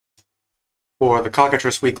For the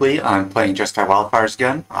Cockatrice Weekly, I'm playing Jeskai Wildfires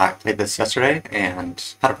again. I played this yesterday and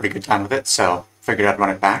had a pretty good time with it, so figured I'd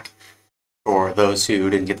run it back. For those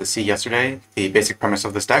who didn't get to see yesterday, the basic premise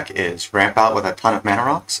of this deck is ramp out with a ton of mana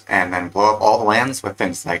rocks and then blow up all the lands with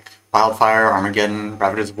things like Wildfire, Armageddon,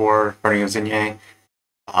 Ravages of War, Burning of Zinye,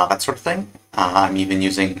 that sort of thing. I'm even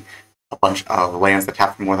using a bunch of lands that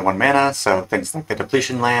tap for more than one mana, so things like the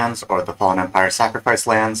Depletion lands or the Fallen Empire Sacrifice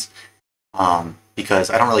lands. Because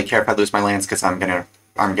I don't really care if I lose my lands because I'm going to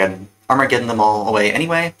Armageddon them all away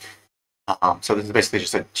anyway. So this is basically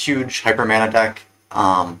just a huge hyper mana deck.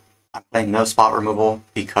 I'm playing no spot removal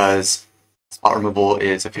because spot removal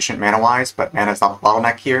is efficient mana-wise, but mana is not the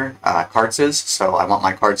bottleneck here. Cards is, so I want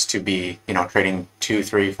my cards to be, trading 2,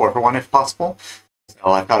 3, 4 for 1 if possible. So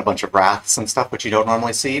I've got a bunch of Wraths and stuff, which you don't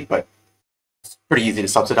normally see, but it's pretty easy to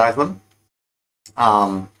subsidize them.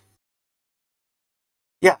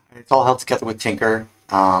 Yeah, it's all held together with Tinker.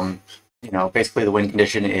 Basically the win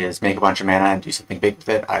condition is make a bunch of mana and do something big with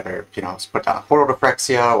it. Either, put down a Portal to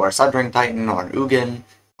Phyrexia, or a Sundering Titan, or an Ugin,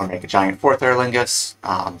 or make a giant 4th Aerlingus.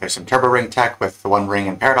 There's some Turbo Ring tech with the One Ring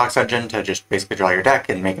and Paradox Engine to just basically draw your deck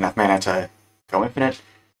and make enough mana to go infinite.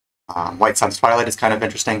 White Sun's Twilight is kind of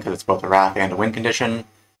interesting because it's both a Wrath and a win condition.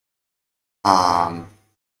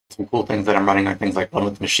 Some cool things that I'm running are things like One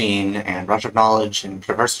with the Machine and Rush of Knowledge and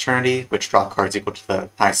Traverse Eternity, which draw cards equal to the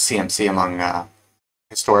highest CMC among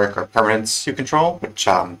historic or permanents you control, which,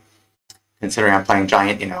 considering I'm playing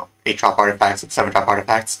giant, 8-drop artifacts and 7-drop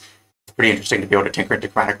artifacts, it's pretty interesting to be able to tinker into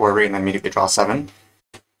Chromatic Orrery and then immediately draw 7.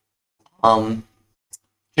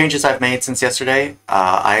 Changes I've made since yesterday.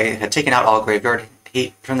 I had taken out all Graveyard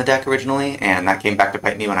Hate from the deck originally, and that came back to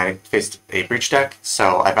bite me when I faced a Breach deck,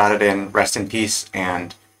 so I've added in Rest in Peace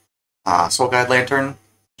and Soul Guide Lantern,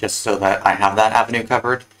 just so that I have that avenue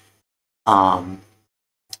covered.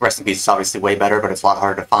 Rest in Peace is obviously way better, but it's a lot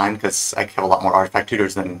harder to find because I have a lot more artifact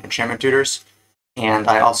tutors than enchantment tutors. And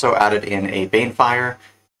I also added in a Banefire.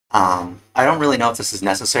 I don't really know if this is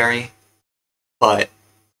necessary, but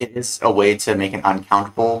it is a way to make an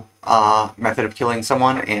uncountable method of killing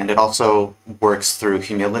someone, and it also works through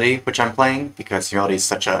Humility, which I'm playing, because Humility is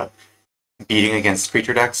such a beating against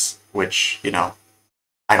creature decks, which,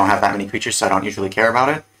 I don't have that many creatures, so I don't usually care about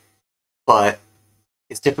it. But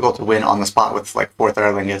it's difficult to win on the spot with, like, 4th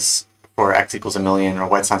Aerlingus for X equals 1,000,000, or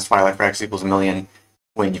White Sun's Twilight for X equals 1,000,000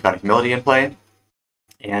 when you've got a Humility in play.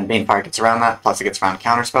 And Banefire gets around that, plus it gets around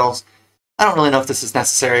counter spells. I don't really know if this is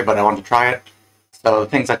necessary, but I wanted to try it. So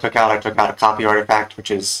things I took out a Copy Artifact,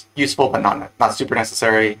 which is useful, but not super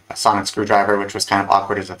necessary. A Sonic Screwdriver, which was kind of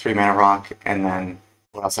awkward as a 3-mana rock. And then,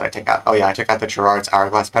 what else did I take out? Oh yeah, I took out the Gerard's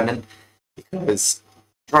Hourglass Pendant, because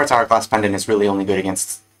Gerard's Hourglass Pendant is really only good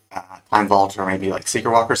against Time Vault or maybe like Seeker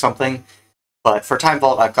Walk or something. But for Time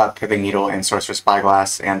Vault, I've got Pithing Needle and Sorcerer's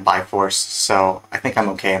Spyglass and Bifrost, so I think I'm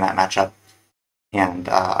okay in that matchup. And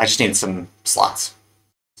I just needed some slots.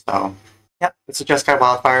 So, yeah, it's a Jeskai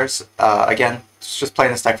Wildfires. Again, just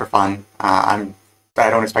playing this deck for fun. I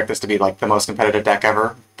don't expect this to be like the most competitive deck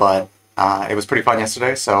ever, but it was pretty fun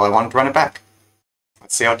yesterday, so I wanted to run it back.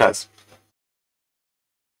 Let's see how it does.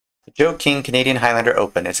 The Joe King Canadian Highlander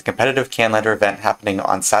Open is a competitive Canlander event happening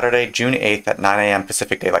on Saturday, June 8th at 9 a.m.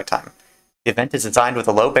 Pacific Daylight Time. The event is designed with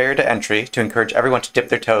a low barrier to entry to encourage everyone to dip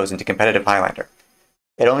their toes into competitive Highlander.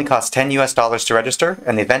 It only costs $10 to register,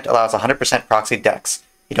 and the event allows 100% proxied decks.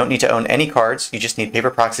 You don't need to own any cards, you just need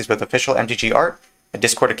paper proxies with official MTG art, a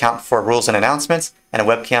Discord account for rules and announcements, and a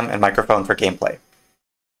webcam and microphone for gameplay.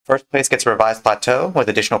 First place gets a revised plateau with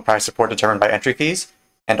additional prize support determined by entry fees,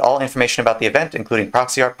 and all information about the event, including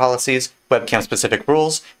proxy art policies, webcam-specific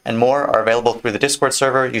rules, and more are available through the Discord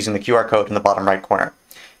server using the QR code in the bottom right corner.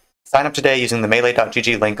 Sign up today using the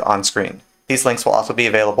melee.gg link on screen. These links will also be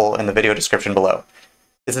available in the video description below.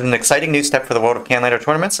 This is an exciting new step for the world of Canlander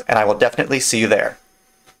tournaments, and I will definitely see you there.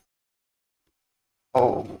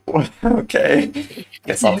 Oh, okay.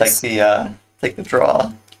 Guess I'll take the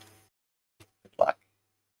draw. Good luck.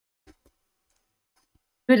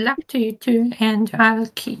 Good luck to you too, and I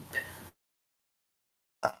will keep.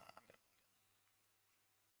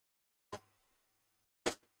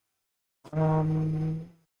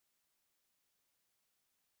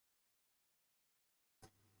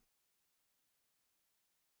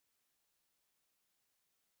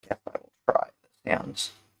 Guess I will try this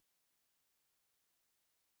hands.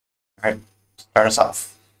 Alright, start us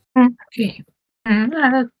off. Okay. I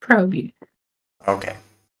will probe you. Okay.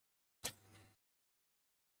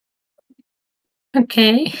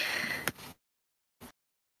 Okay.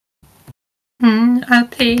 I'll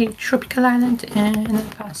play Tropical Island and I'll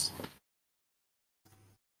pass.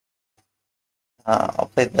 I'll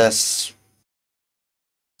play this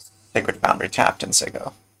Sacred Foundry tapped and say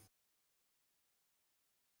go.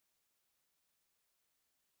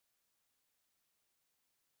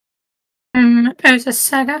 There's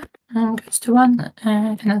Saga, goes to 1,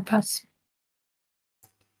 and I'll pass.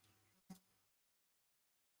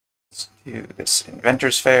 Let's do this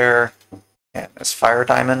Inventor's Fair and this Fire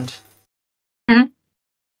Diamond.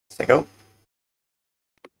 Say go.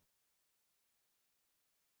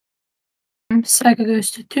 Saga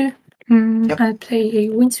goes to 2. Yep. I'll play a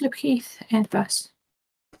Windsweep Heath and pass.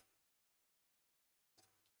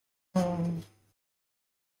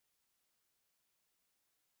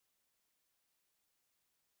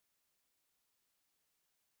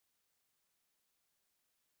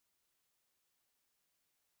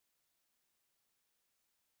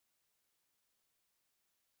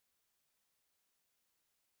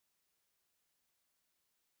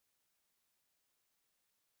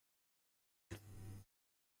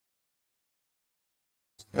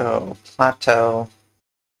 Go Plateau.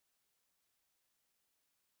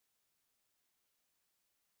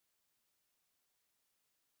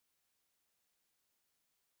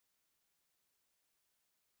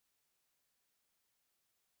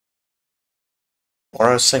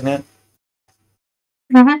 Oro Signet.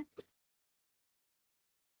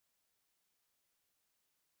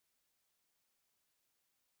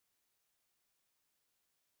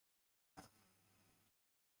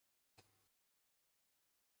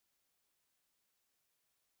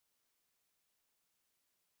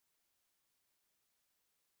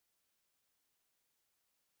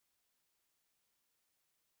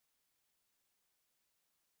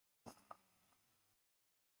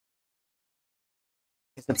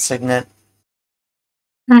 Is it Signet?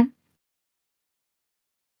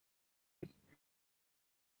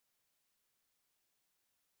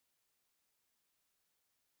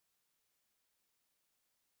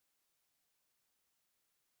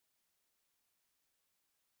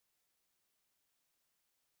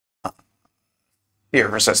 Fear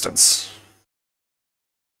Resistance.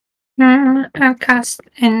 I'll cast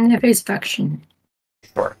an Evasive Action.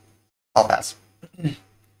 Sure. I'll pass.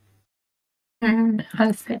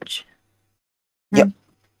 I'll fetch. Yep.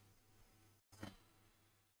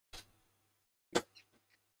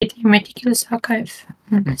 Meticulous Archive.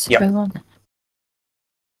 Yep. One.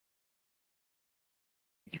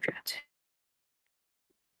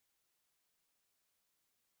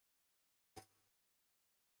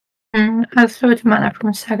 I'll throw the mana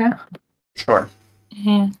from Saga. Sure.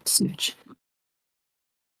 And search.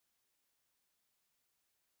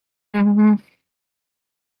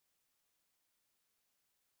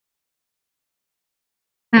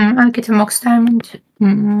 I'll get a Mox Diamond.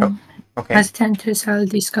 Okay. As Tentus, I'll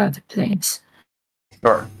discard the planes.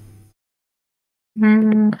 Sure.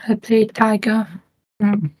 I'll play Tiger.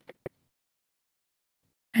 And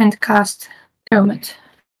cast Comet.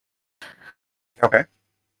 Okay.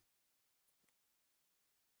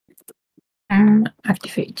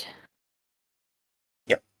 Activate.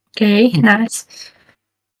 Yep. Okay, nice.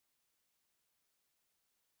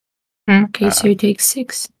 Okay, so you take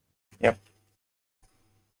 6. Yep.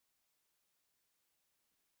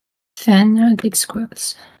 Then I'll take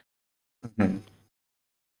Squirrels. Go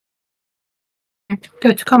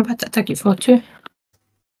to combat, attack you for 2.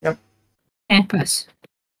 Yep. And pass.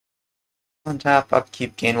 Untap,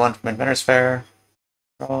 upkeep, gain 1 from Inventor's Fair.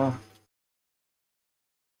 Draw.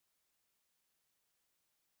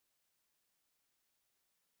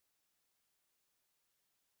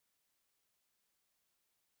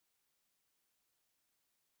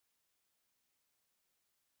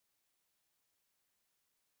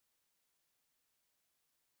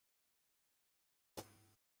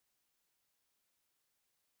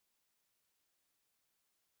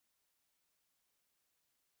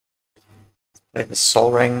 Play the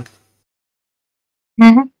Soul Ring.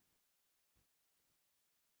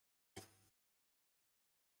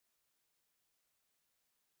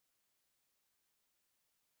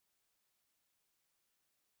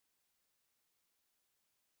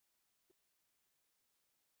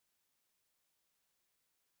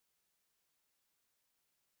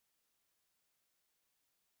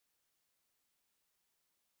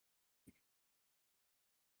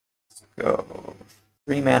 Go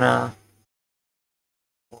 3 mana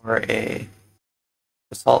for a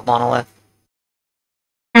Assault Monolith.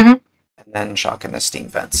 And then shock in the Steam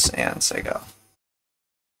Vents and say go.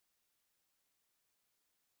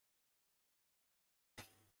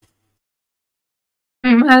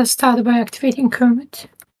 I'll start by activating Comet.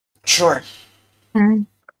 Sure. Okay.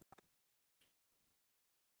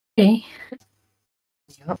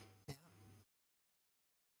 Yep.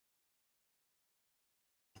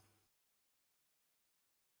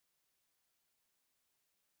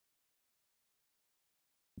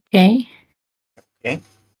 Okay. Okay.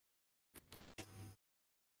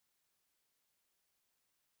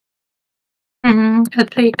 I'll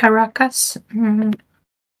play Caracas and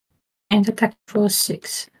attack for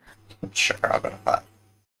 6. Sure, I'll go to 5.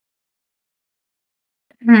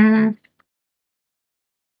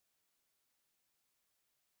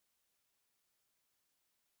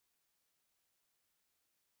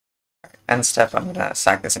 End step, I'm gonna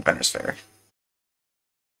sack this Inventor's Fair.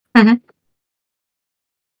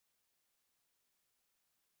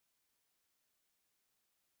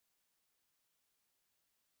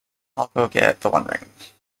 I'll go get the One Ring.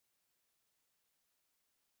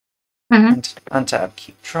 And untap,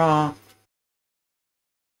 keep draw.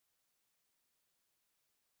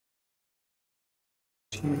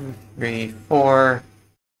 Two, three, 4.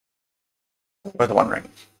 Or the One Ring.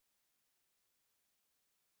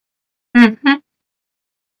 Okay,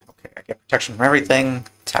 I get protection from everything.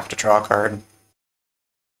 Tap to draw a card.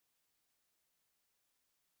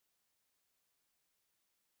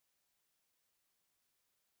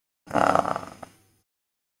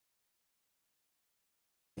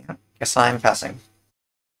 Yeah, guess I'm passing.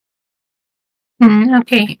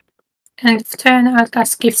 Okay. And turn, I'll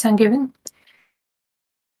cast Gifts Ungiven.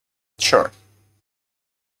 Sure.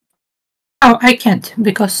 Oh, I can't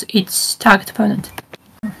because it's target opponent.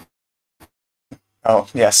 Oh,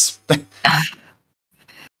 yes.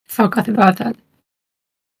 Forgot about that.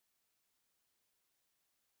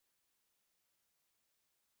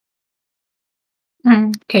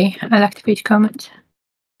 Okay, I'll activate Comet.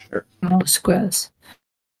 Sure. More squares.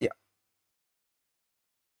 Yeah.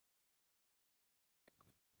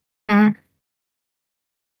 I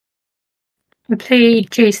play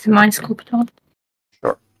Jace the Mind Sculptor.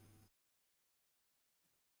 Sure.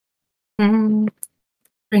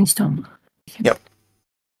 Brainstorm. Yep.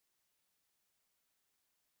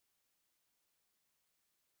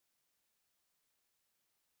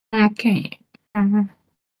 Okay.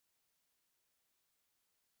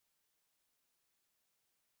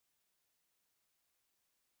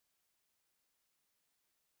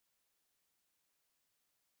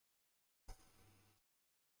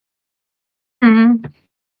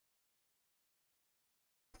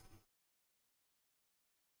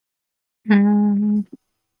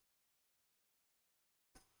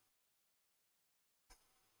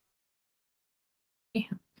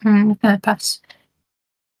 Pass.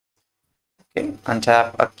 Okay,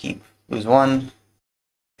 untap, upkeep, lose 1,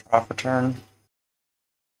 draw for turn.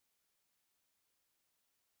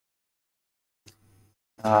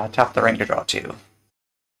 Tap the ring to draw 2.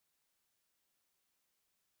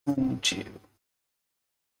 1, 2.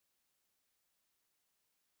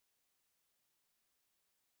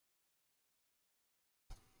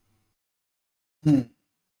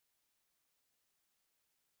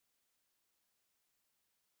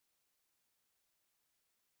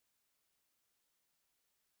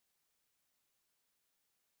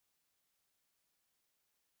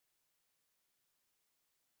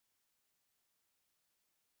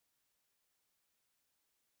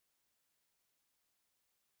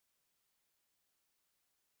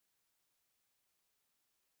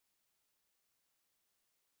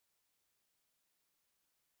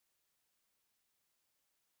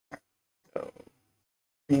 So,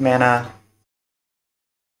 3 mana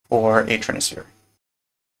for a Trinisphere.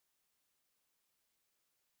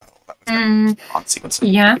 On sequence.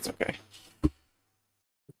 Yeah. It's okay.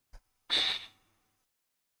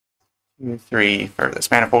 2, 3 for this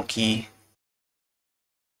Manifold Key.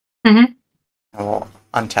 I will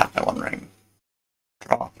untap my One Ring.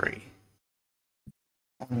 Draw 3.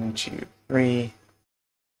 1, 2, 3.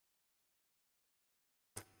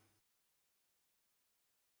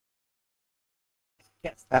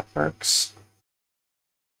 Yes, that works.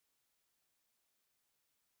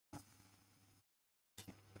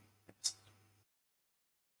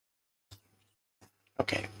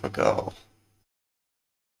 Okay, we'll go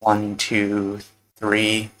 1, 2,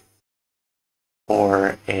 3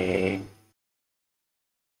 for a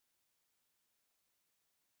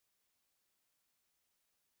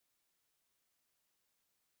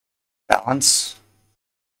balance.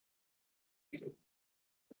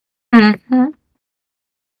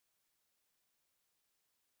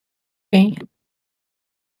 Okay.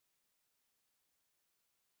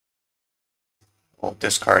 We'll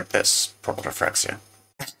discard this Purple Refrexia.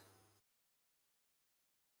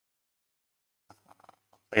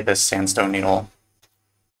 Play this Sandstone Needle.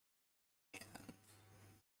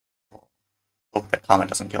 Hope that Comet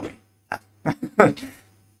doesn't kill me.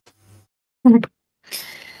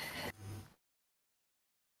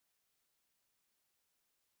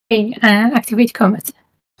 Okay, activate Comet.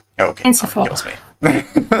 Okay, Comet kills me.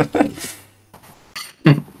 Let's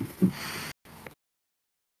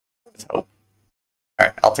hope.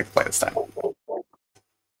 Alright, I'll take the play this time.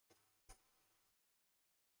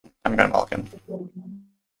 I'm gonna mulligan.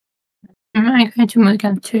 I'm going to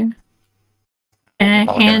mulligan too. Mulligan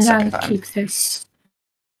a And second I'll time. keep this.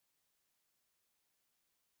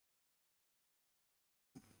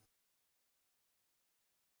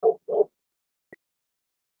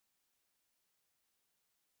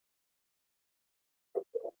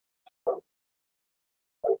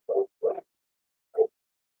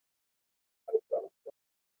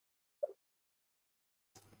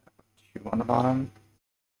 Two on the bottom.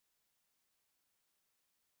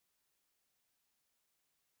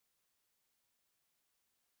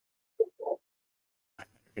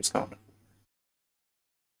 Just going.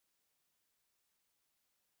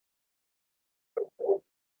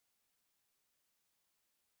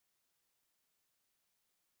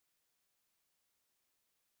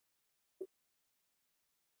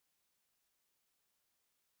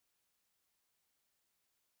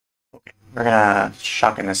 Okay, we're gonna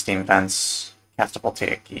shock in the steam vents, cast a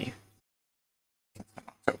voltaic key.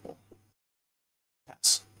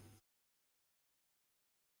 Pass.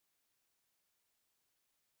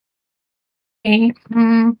 Okay.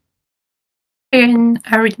 In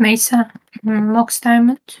Arid Mesa, Mox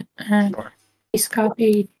Diamond, Sure. discard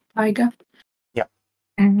a Tiger. Yep.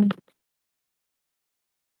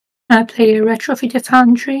 I play a Retrofitted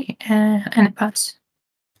Foundry and a pass.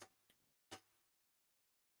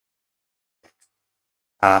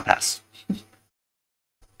 Pass.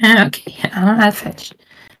 Okay, I'll fetch.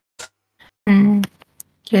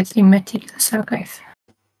 Get the Meticulous Archive.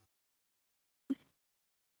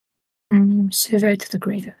 Survey to the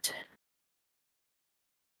graveyard.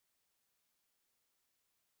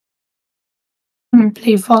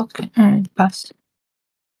 Play Volk and pass.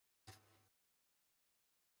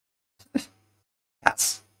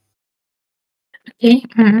 Pass. Okay,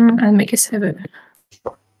 I'll make a 7.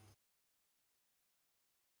 Sure.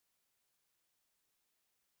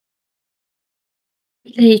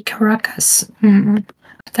 Play Caracas.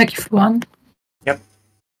 Attack for 1. Yep.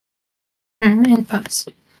 And pass.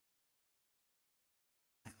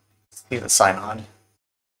 See the sign on.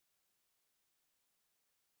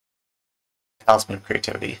 Talisman of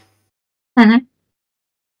Creativity.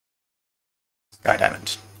 Sky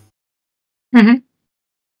Diamond.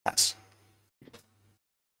 Pass.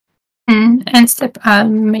 End step, I'll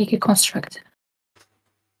make a construct.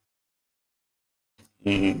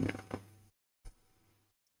 One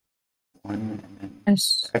and then...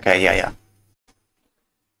 Yes. Okay, yeah.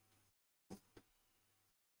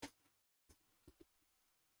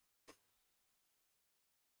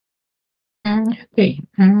 Okay,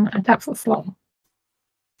 attack for 4.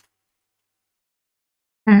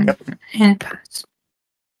 Yep. And pass.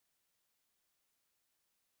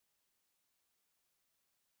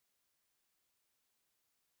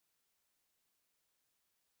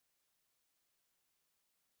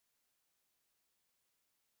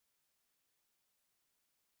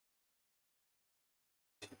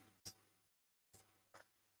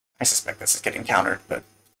 I suspect this is getting countered, but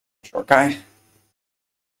short guy.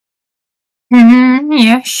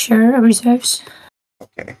 Yeah, sure, reserves.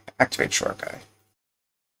 Okay, activate short guy.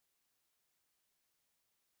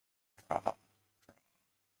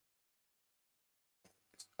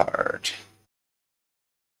 Card.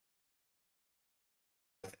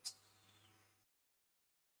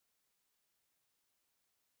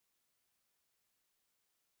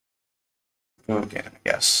 Go again, I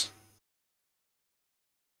guess.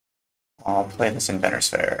 I'll play this Inventor's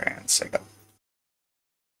Fair and say go.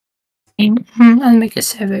 I'll make a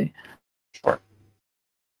 7. Sure.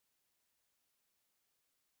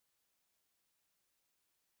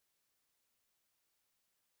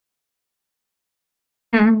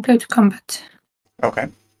 Go to combat. Okay.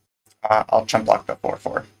 I'll jump block the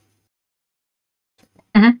 4/4.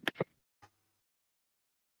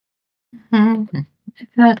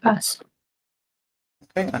 I'll pass.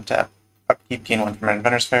 Okay, untap. Upkeep, gain 1 from an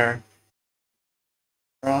Inventor's Fair.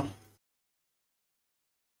 Draw.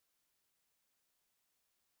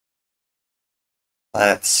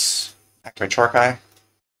 Let's activate short guy.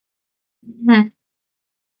 Draw.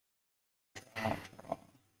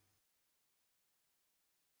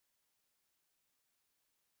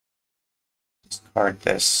 Discard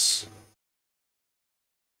this.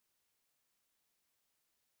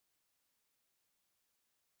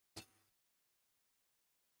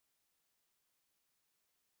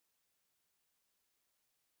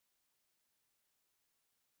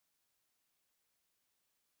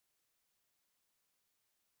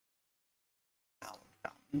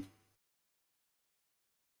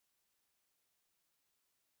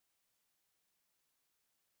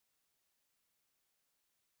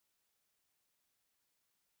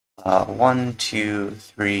 1, 2,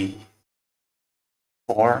 3,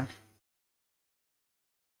 4.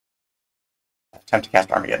 Attempt to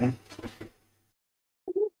cast Armageddon.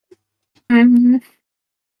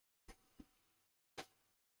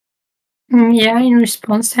 Yeah, in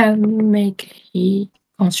response, I'll make a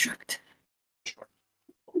construct. Sure.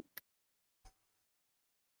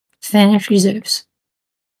 Then it reserves.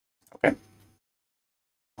 Okay.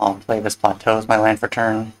 I'll play this Plateau as my land for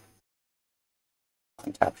turn.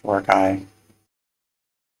 Untap Jeskai.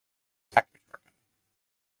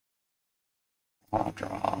 I'll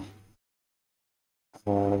draw.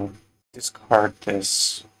 I'll discard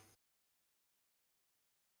this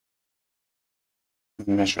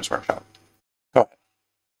Mistress Workshop. Go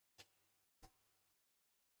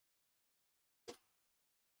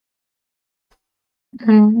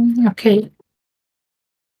ahead. Okay.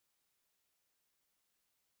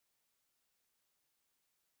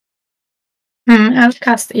 I'll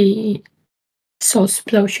cast a Soul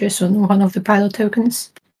Sploshes on one of the pilot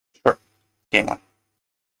tokens. Sure. Game 1.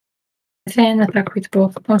 Then attack with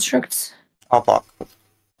both constructs. I'll block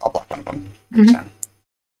one of them.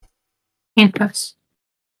 And pass.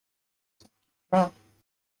 Well,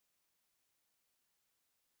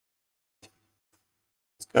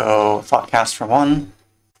 let's go Thoughtcast for 1.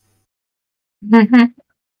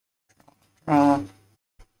 Draw.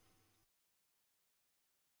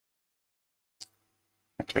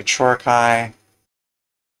 Activate Jeskai.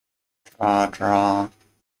 Draw.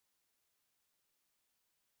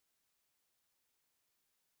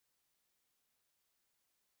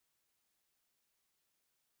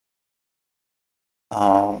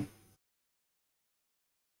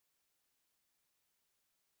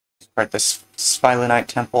 Right, this Spilonite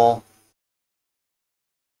Temple.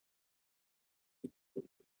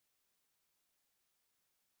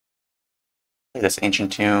 Play this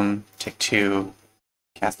Ancient Tomb. Take 2.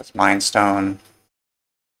 Cast this Mind Stone.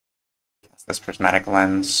 Cast this Prismatic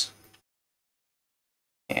Lens.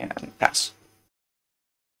 And pass.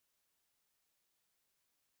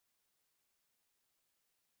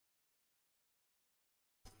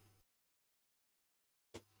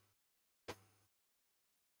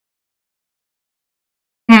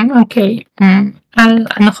 Okay. I'll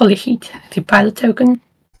Unholy Heat the pilot token.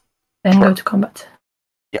 Then Sure. go to combat.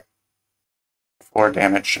 4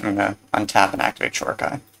 damage. I'm gonna untap and activate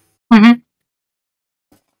Jeskai.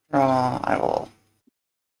 Draw. I will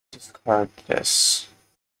discard this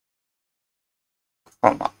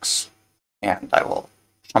Chromux. And I will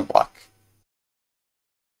Trump Block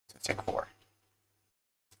to take 4.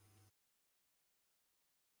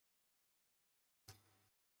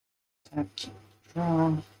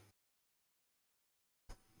 Draw.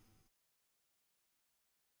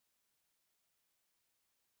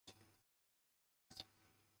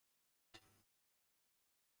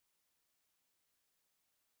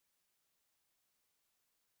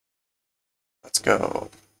 Let's go.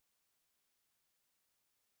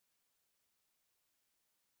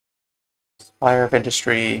 Fire of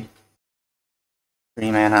Industry.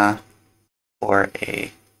 3 mana for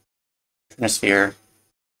a Trinisphere.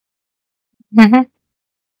 Then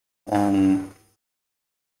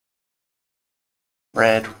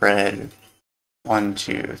red. 1,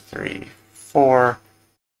 2, 3, 4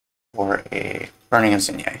 for a Burning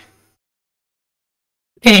Insigne.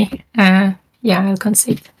 Okay. Yeah, I'll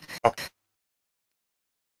concede. Okay.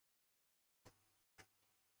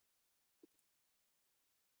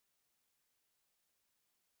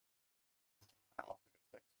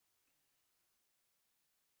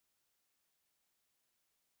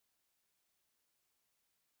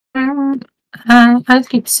 I'll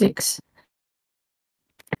keep 6.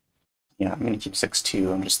 Yeah, I'm going to keep 6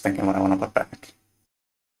 too. I'm just thinking what I want to put back.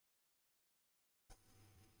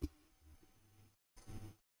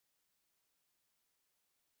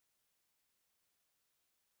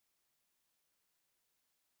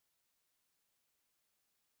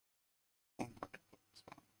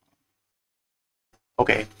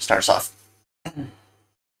 Okay, start us off.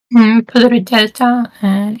 Put a delta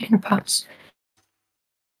and pass.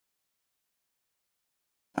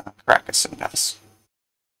 Krakus and pass.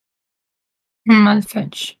 I'll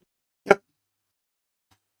fetch. Yep.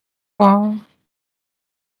 Wow.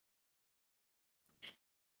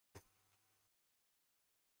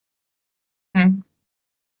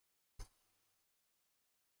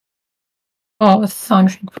 Oh,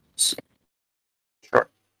 Thundering Force. Sure.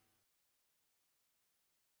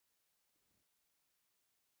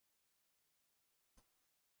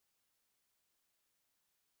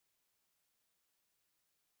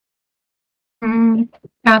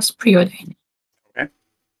 Cast Preordain. Okay.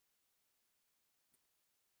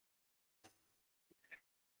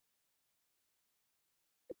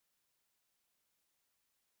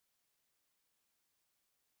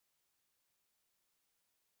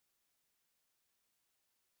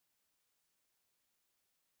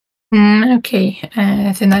 Okay,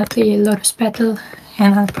 then I'll play Lotus Petal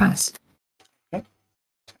and I'll pass. Okay.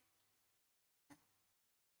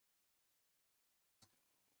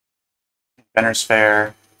 Inventor's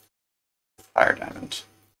Fair, Fire Diamond.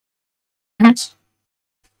 And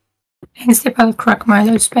step I'll crack my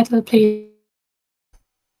Lotus Petal, please.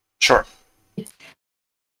 Sure.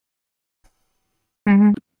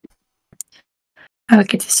 I'll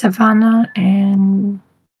get a Savannah and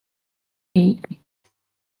a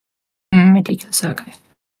Meticulous Archive.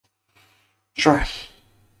 Sure.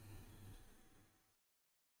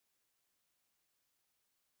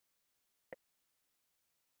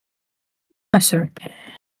 Oh, sorry.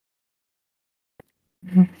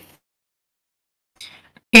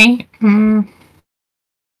 Okay.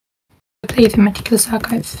 Play the Meticulous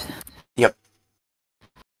Archive. Yep.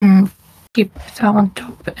 Keep that on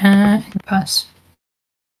top and pass.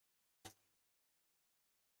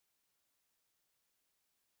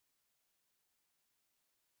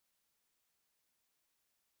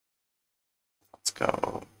 Let's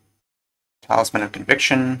go. Talisman of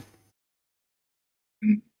Conviction.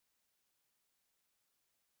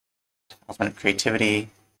 Talisman of Creativity.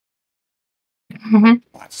 Why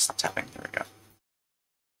is this not tapping? There we go.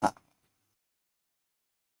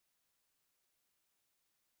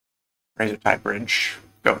 Razor Tie Bridge.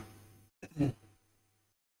 Go.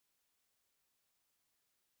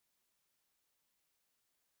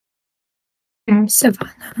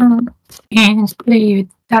 Savannah and play with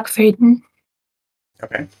Dark Faden.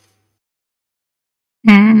 Okay.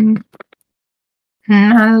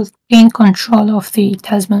 I'll gain control of the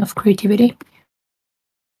Talisman of Creativity.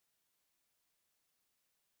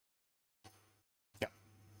 Yeah.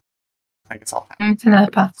 I guess I'll have. And then I'll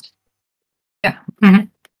pass. Yeah. Untap,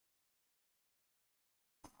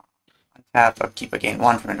 upkeep, gain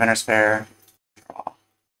 1 from Inventor's Fair. Draw.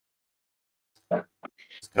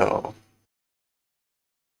 Let's go.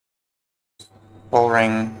 Bull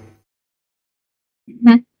Ring.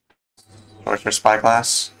 Sorcerer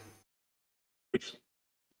Spyglass.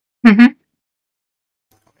 Okay,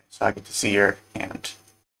 so I get to see your hand.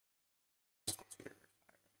 Okay.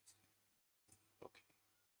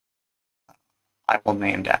 I will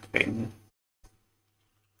name Deactivate.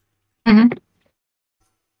 And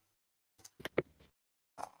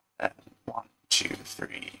 1, 2,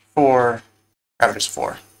 3, 4. Rather just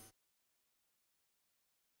 4.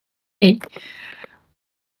 8.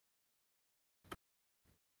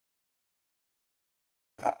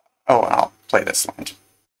 Oh, and I'll play this land.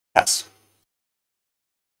 Yes.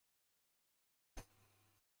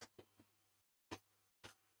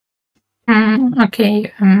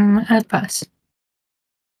 Okay, I'll pass.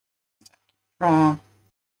 Draw.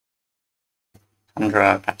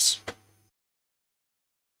 Tundra, pass.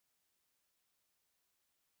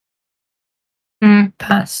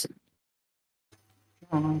 Pass.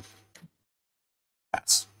 Draw.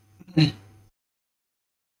 Pass.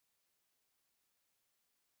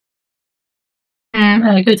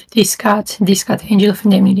 I go to discard Angel of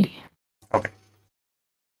Indemnity. Okay.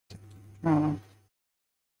 Draw.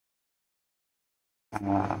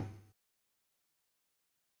 Pass.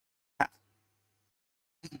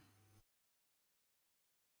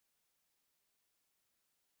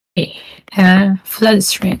 Okay, Flood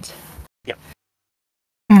Straight. Yep.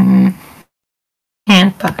 And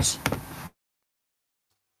pass.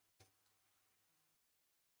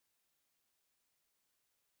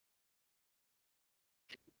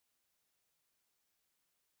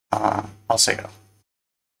 I'll say go.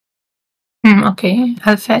 Okay,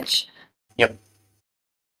 I'll fetch. Yep.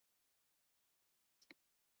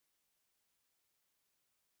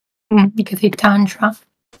 Because it Tundra.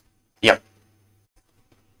 Yep.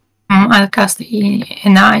 I'll cast a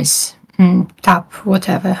nice tap,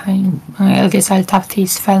 whatever. I guess I'll tap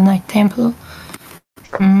this Fell Knight Temple.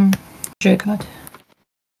 Sure. Juggernaut.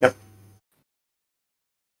 Yep.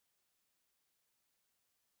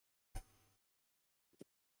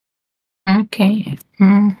 Okay.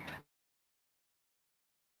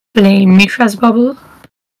 Play Mishra's Bubble.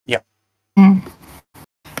 Yep.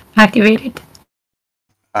 Activate it.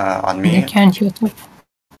 On me. You can't use it.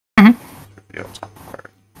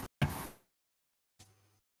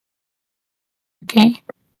 Okay.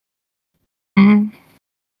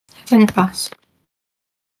 Then pass.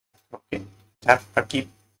 Okay. Tap, upkeep.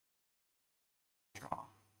 Draw.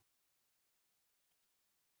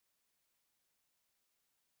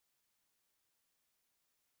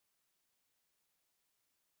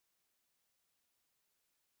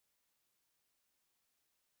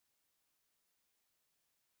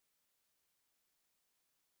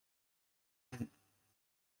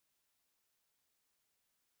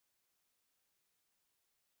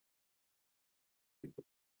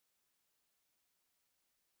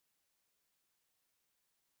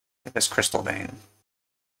 this Crystal Vein.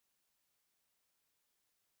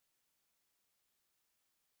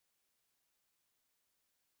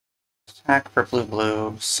 Sack for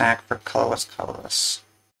blue, sack for colorless.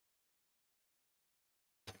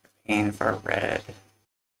 Vein for red.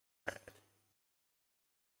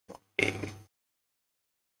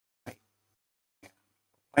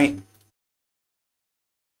 White.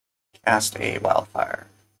 Cast a Wildfire.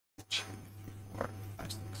 2, 4,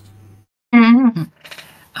 5, 6.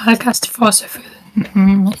 I'll cast Force of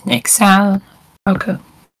in Exile. Okay.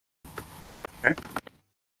 Okay.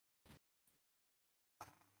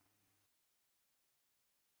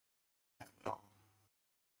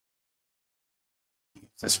 Use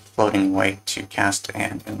this floating white to cast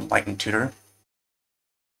an Enlightened Tutor.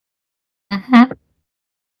 I'm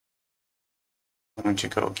going to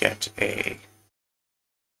go get a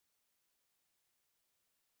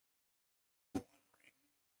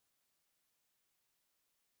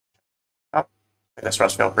this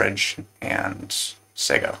Rustveil Bridge and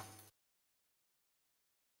Sego.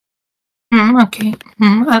 Okay.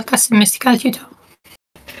 I'll cast a Mystical Tutor.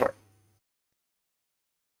 Sure.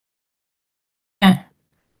 Yeah.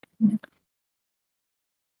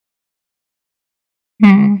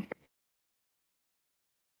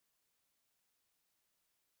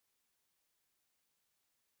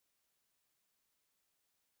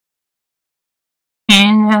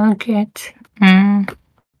 And I'll get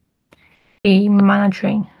a Mana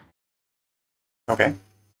Drain. Okay.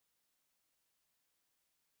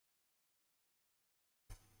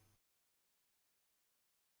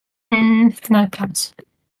 Final pass.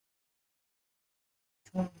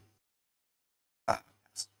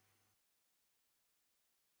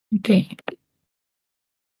 Okay.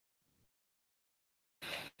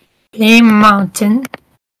 Play Mountain.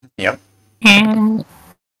 Yep. And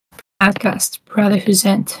I'll cast Brotherhood's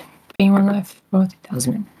End. Paying 1 life for the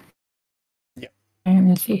Talisman. Yep.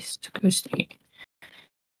 And this goes 3.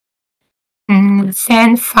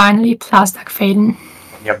 Then finally Plastic Faden.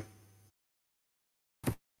 Yep.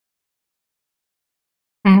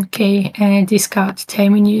 Okay, discard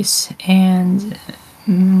Terminus and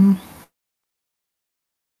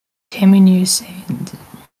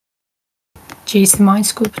Jace the Mind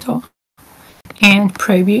Sculptor and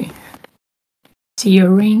Preview. See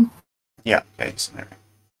your ring. Yeah, okay, so there.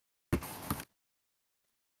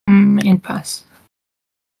 And pass.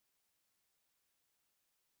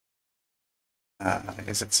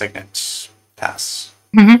 Is it Signet? Pass.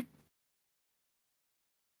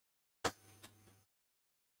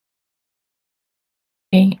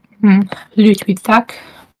 Okay. Loot with Tack.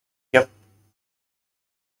 Yep.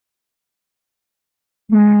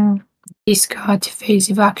 Discard Phase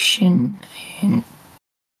of Action and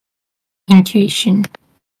Intuition.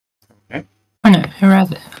 Okay. Oh no,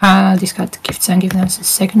 rather, discard Gifts and give us a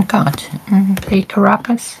second card. Play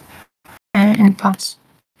Caracas and pass.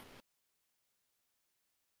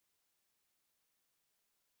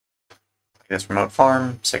 This Remote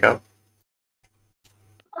Farm, Sicko.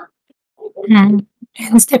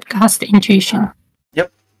 And step cast Intuition.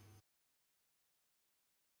 Yep.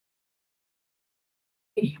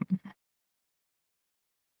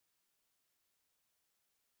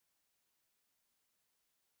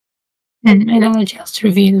 And I'll just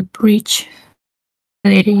reveal Breach,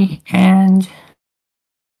 Lady, and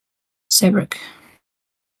Sebrick.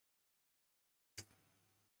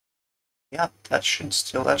 Yeah, that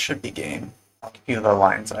should be game. I'll give you the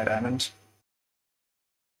Lion Side Diamond.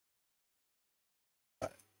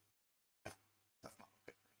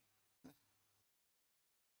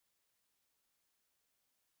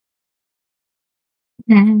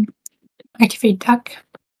 Activate Duck.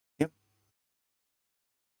 Yep.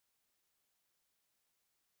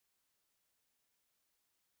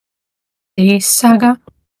 The Saga.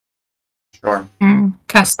 Sure.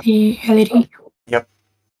 Cast the LED. Yep.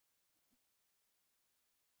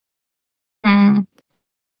 1,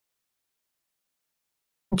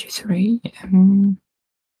 2, 3.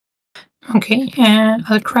 Okay,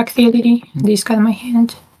 I'll crack the LED. Discard my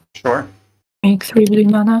hand. Sure. Make 3 blue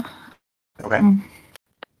mana. Okay.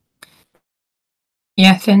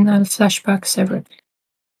 Yeah, then I'll flashback Severed.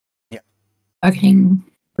 Yeah. Targeting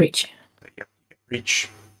Breach. Yep. Breach.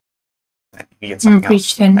 And you get something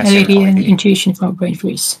Breach, else. then I assume LED and LED. Intuition for Brain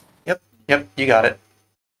Freeze. Yep, you got it.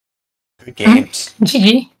 Good games.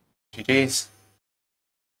 GG. GG's.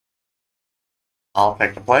 I'll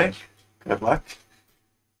pick the play. Good luck.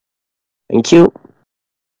 Thank you.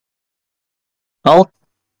 I'll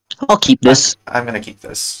keep this. I'm gonna keep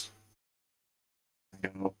this.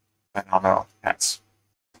 Phenomenal pets.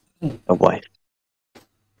 Oh boy.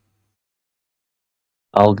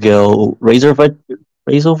 I'll go Razorfoot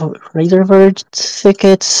Razorvert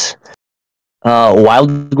Thickets.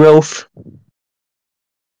 Wild Growth.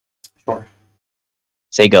 Sure.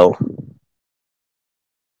 Say go.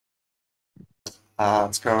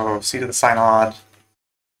 Let's go Seed of the Synod.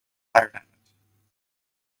 Fire Diamond.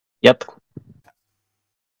 Yep.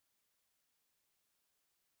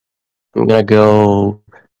 I'm gonna go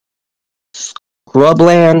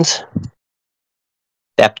Scrubland.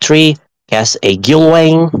 Step 3. Cast a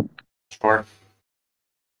Gilwain. Sure.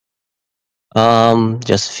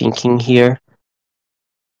 Just thinking here.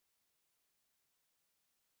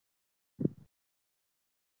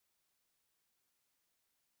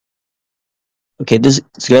 Okay, this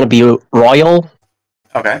is gonna be Royal.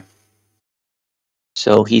 Okay.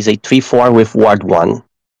 So he's a 3/4 with Ward 1.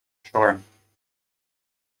 Sure.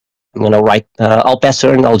 I'm gonna write. I'll pass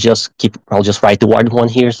turn. I'll just write the Ward 1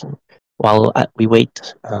 here while we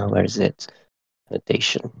wait. Where is it?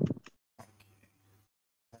 Annotation.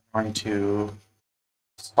 I'm going to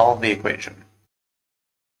solve the equation.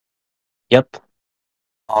 Yep.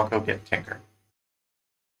 I'll go get Tinker.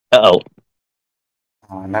 Uh-oh.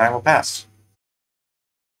 And then I will pass.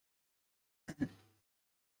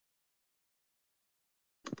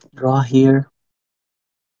 Draw here.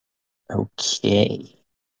 Okay.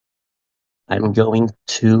 I'm going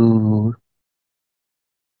to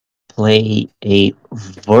play a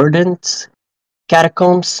Verdant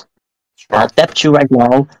Catacombs. Sure. I'll tap 2 right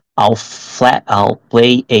now. I'll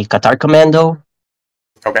play a Qatar Commando.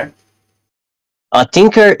 Okay.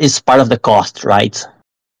 Tinker is part of the cost, right?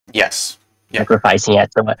 Yes. Yeah. Sacrificing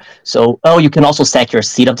it. So you can also stack your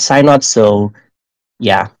Seed of the Synod, so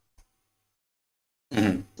yeah.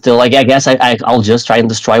 Mm-hmm. So I guess I'll just try and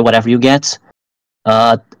destroy whatever you get.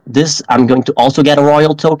 This I'm going to also get a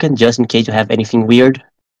Royal token, just in case you have anything weird.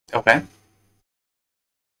 Okay.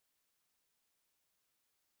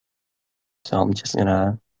 So I'm just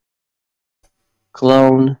gonna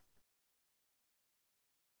clone,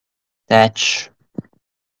 attach,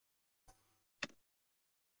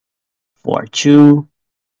 for 2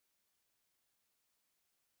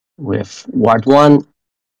 with Ward 1,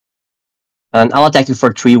 and I'll attack you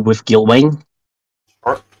for 3 with Gilwain.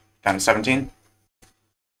 Sure. Down to 17.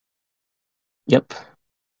 Yep.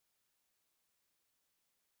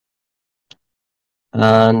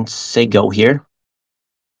 And say go here.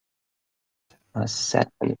 Set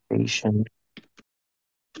annotation.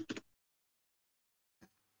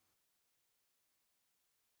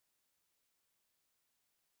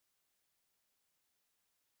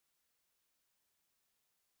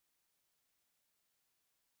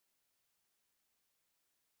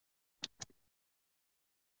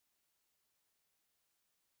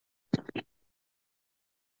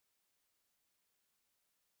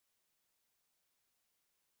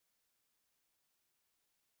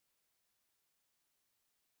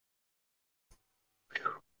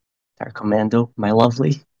 Our commando, my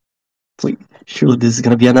lovely. Please, surely this is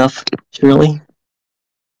gonna be enough. Surely.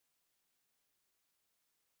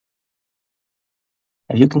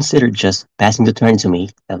 Have you considered just passing the turn to me?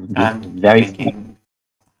 That would be Thinking.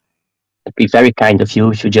 That'd be very kind of you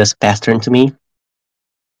if you just pass turn to me.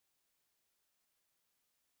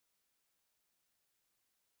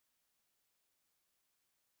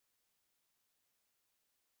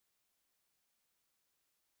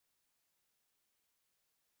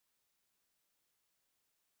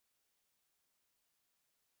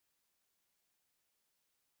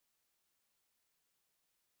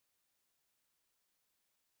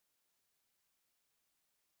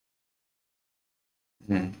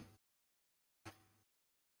 I'm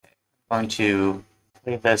going to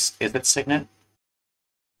play this Is It Signet?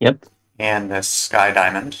 Yep. And this Sky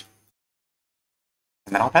Diamond.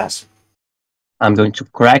 And then I'll pass. I'm going to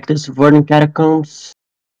crack this Verdant Catacombs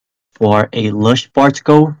for a Lush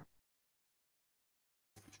Particle.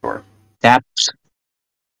 Sure. Taps.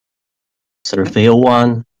 Surveil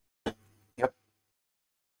 1. Yep.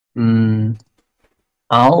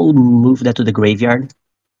 I'll move that to the graveyard.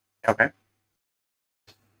 Okay.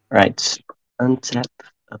 Right. Untap.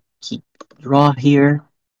 Keep draw here.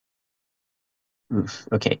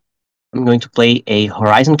 Okay. I'm going to play a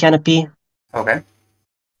Horizon Canopy. Okay.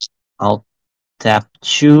 I'll tap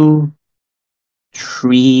 2,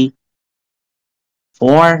 3,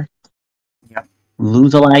 4. Yep.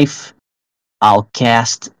 Lose a life. I'll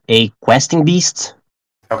cast a Questing Beast.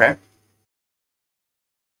 Okay.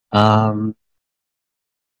 Powers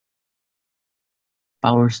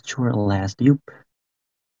to last dupe.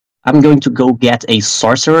 I'm going to go get a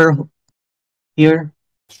Sorcerer here.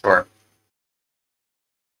 Sure.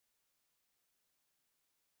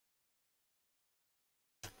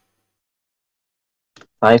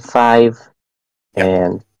 Five. Yep.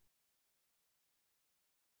 And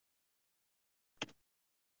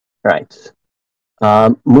right.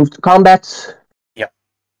 Move to combat. Yep.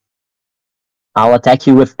 I'll attack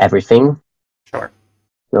you with everything. Sure.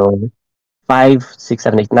 So 5, 6,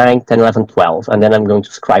 7, 8, 9, 10, 11, 12. And then I'm going to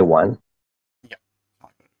scry 1. Yep.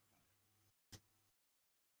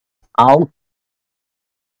 I'll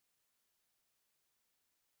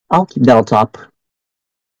keep that on top.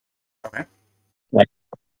 Okay. Right.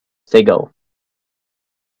 Say go.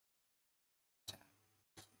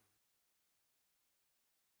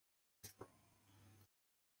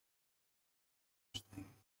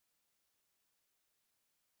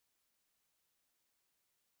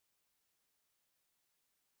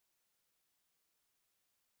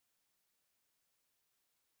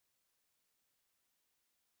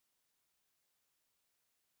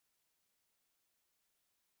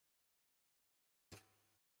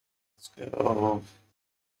 Let's go.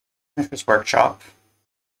 This workshop.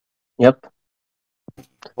 Yep.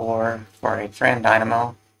 For a Fran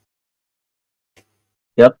Dynamo.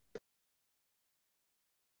 Yep.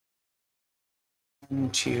 1,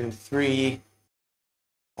 2, 3.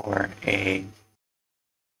 For a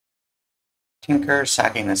Tinker,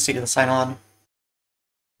 sacking the seat of the Synod.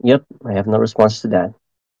 Yep. I have no response to that.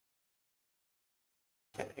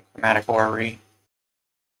 Get a Chromatic Orrery.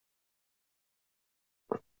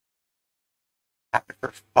 Tap it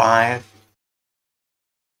for 5.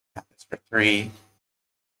 Tap this for 3.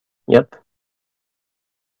 Yep.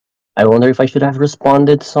 I wonder if I should have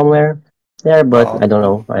responded somewhere there, but I don't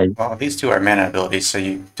know. Well, these two are mana abilities, so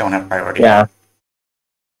you don't have priority. Yeah.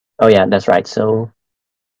 Oh yeah, that's right. So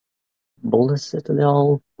Boulder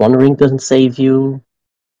Citadel, One Ring doesn't save you.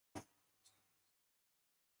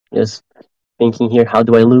 Just thinking here, how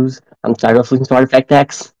do I lose? I'm tired of losing to artifact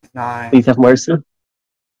decks. 9. Please have mercy.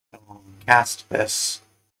 Cast this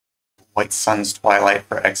White Sun's Twilight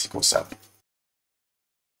for X equals 7.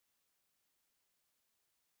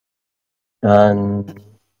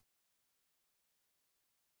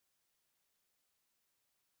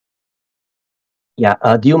 Yeah.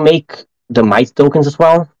 Do you make the might tokens as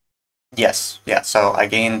well? Yes. Yeah. So I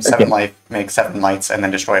gain 7 life, make 7 mites, and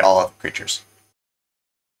then destroy all of the creatures.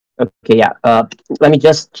 Okay. Yeah. Let me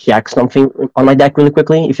just check something on my deck really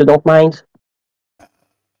quickly, if you don't mind.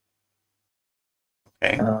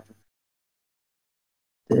 Okay.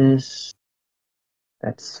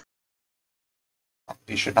 That's.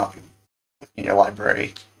 You should not be in your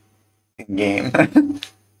library in game.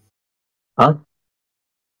 Huh?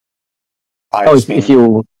 I just mean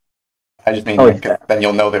then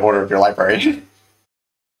you'll know the order of your library.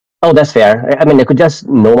 Oh, that's fair. I mean, I could just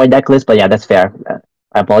know my deck list, but yeah, that's fair.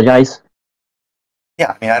 I apologize.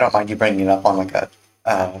 Yeah, I mean, I don't mind you bringing it up on like a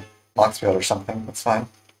Moxfield or something. That's fine.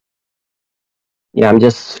 Yeah, I'm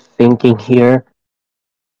just thinking here.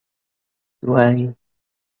 Can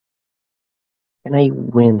I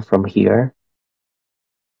win from here?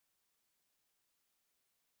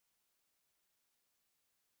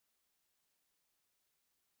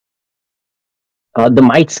 The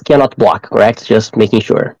mites cannot block, correct? Just making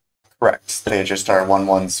sure. Correct. They just are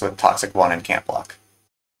 1/1s with Toxic 1 and can't block.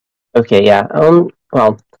 Okay, yeah.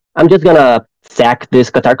 Well, I'm just gonna sack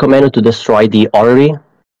this Qatar Commando to destroy the orrery.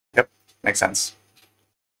 Yep, makes sense.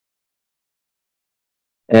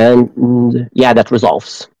 And yeah, that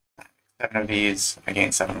resolves. 7 of these, I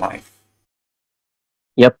gain 7 life.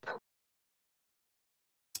 Yep.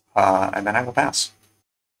 And then I will pass.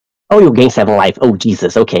 Oh, you gain 7 life. Oh,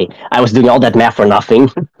 Jesus. Okay. I was doing all that math for nothing.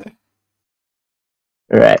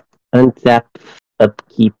 Alright. Untap,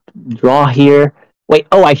 upkeep, draw here. Wait,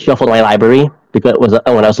 oh, I shuffled my library because it was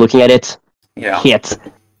when I was looking at it. Yeah. Shit.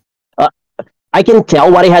 I can tell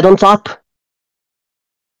what I had on top.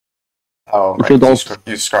 Oh, if right. you don't,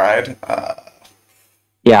 you scried.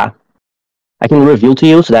 Yeah. I can reveal to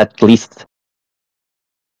you so that at least.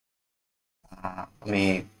 Let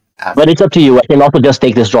me. But it's up to you. I can also just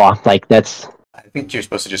take this draw. Like that's. I think you're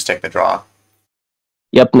supposed to just take the draw.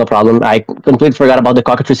 Yep, no problem. I completely forgot about the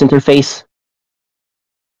Cockatrice interface.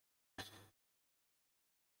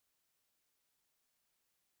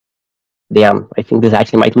 Damn, I think this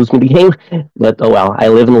actually might lose me the game. But oh well, I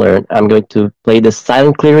live and learn. I'm going to play the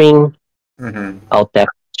Silent Clearing. Mm-hmm. I'll tap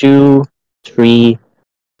 2, 3,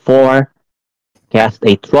 4. Cast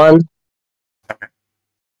a Tron. Okay.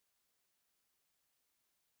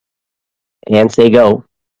 And say go.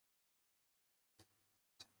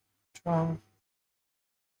 Go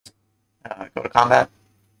to combat.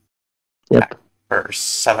 Yep. For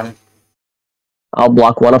 7. I'll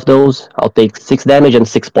block one of those. I'll take 6 damage and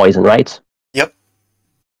 6 poison, right? Yep.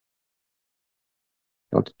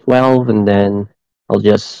 Down to 12, and then I'll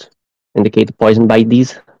just indicate the poison by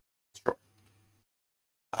these? Sure.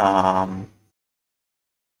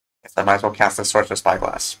 Guess I might as well cast the Source of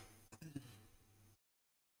Spyglass.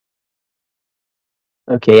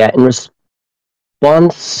 Okay, yeah, in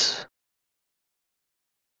response,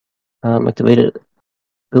 activated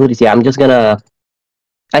abilities. Yeah, I'm just gonna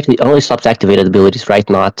actually it only stops activated abilities, right?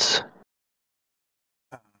 Not.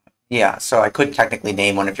 Yeah, so I could technically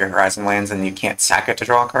name one of your Horizon lands, and you can't sack it to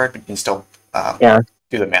draw a card, but you can still Yeah.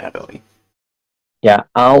 do the mana ability. Yeah,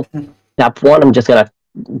 I'll tap one. I'm just gonna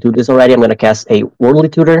do this already. I'm gonna cast a Worldly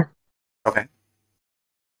Tutor. Okay.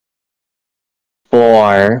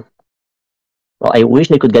 For. Well, I wish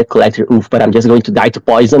I could get Collector Oof, but I'm just going to die to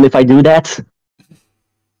poison if I do that.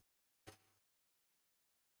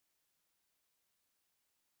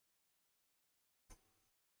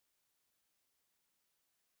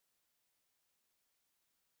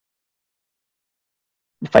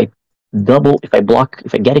 If I block,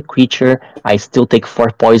 if I get a creature, I still take 4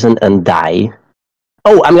 poison and die.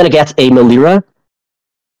 Oh, I'm gonna get a Melira.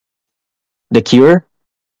 The Cure.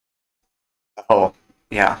 Oh,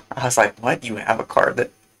 yeah. I was like, what? You have a card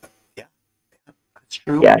that... Yeah. That's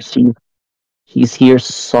true. Yeah, she's here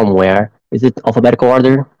somewhere. Is it alphabetical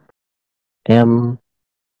order? Yep,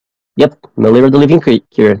 Melira the Living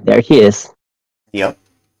Cure. There he is. Yep.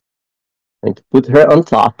 I'm going to put her on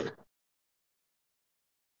top.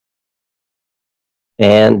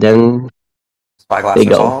 And then Spyglass they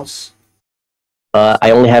go. resolves.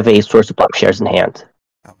 I only have a Source of Plowshares in hand.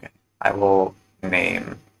 Okay. I will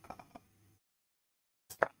name...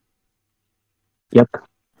 Yep,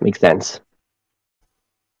 makes sense.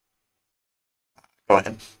 Go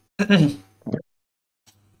ahead.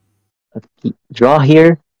 Let's draw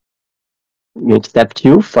here. I'm going to tap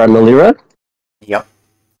 2 for Melira. Yep.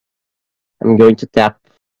 I'm going to tap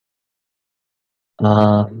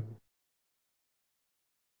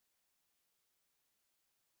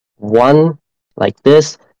one like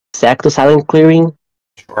this. Sack to Silent Clearing.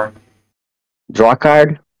 Sure. Draw a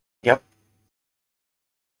card. Yep.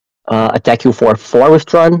 Attack you for 4 with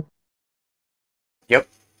Tron. Yep.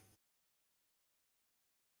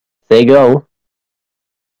 There you go.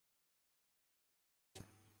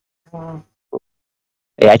 I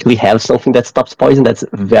actually have something that stops poison. That's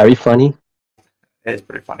very funny. It is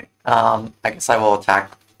pretty funny. I guess I will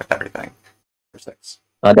attack with everything. For 6.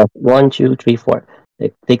 That's 1, 2, 3, 4.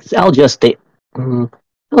 I'll just take. I'll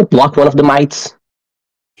block one of the mites.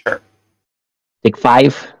 Sure. Take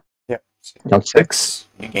 5. Yep. Down 6.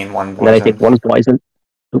 You gain 1 poison. And then I take 1 poison.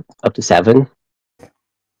 Up to 7.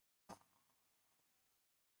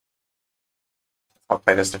 I'll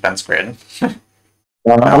play this defense grid.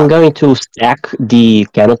 I'm going to stack the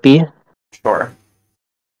canopy. Sure.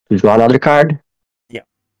 To draw another card. Yeah.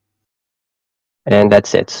 And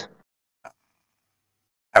that's it.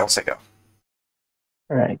 I will say go.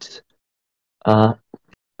 Alright.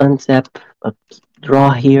 Untap.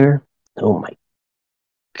 Draw here. Oh my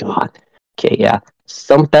god. Okay, yeah.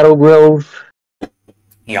 Some Petal Grove.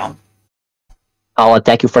 Yeah. I'll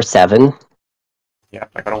attack you for 7. Yeah,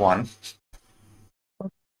 I got a 1.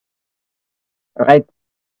 Alright.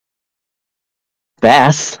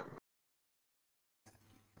 Pass.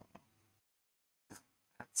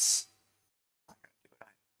 That's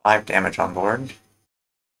 5 damage on board.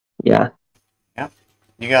 Yeah. Yep.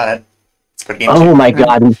 You got it. It's good game. Oh my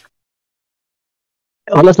god.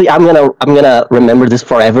 Honestly, I'm gonna remember this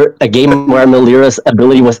forever. A game where Melira's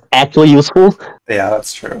ability was actually useful. Yeah,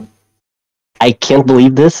 that's true. I can't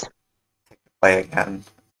believe this. Play again.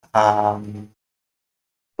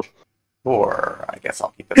 Or I guess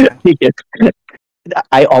I'll keep it in.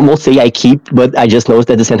 I almost say I keep, but I just noticed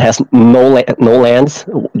that this hand has no lands,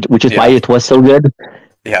 which is why it was so good.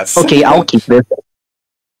 Yes. Okay, I'll keep this.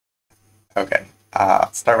 Okay.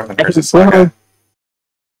 Start with the Nurse's Saga.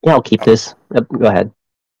 Yeah, I'll keep this. Go ahead.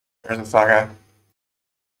 Nurse's Saga.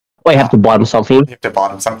 Oh, I have to bottom something. You have to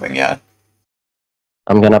bottom something, yeah.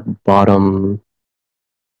 I'm gonna bottom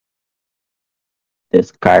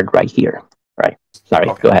this card right here. Right. Sorry,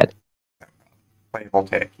 Okay. Go ahead. Play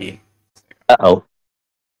Voltaic Key. Uh-oh.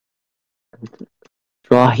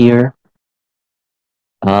 Draw here.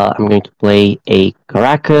 I'm going to play a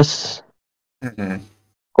Caracas. Mm-hmm.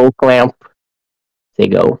 Cold Clamp. There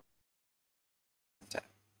you go.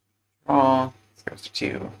 Oh, this goes to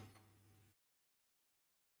 2.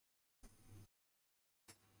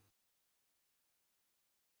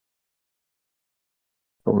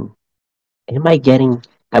 Am I getting...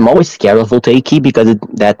 I'm always scared of Voltaic Key because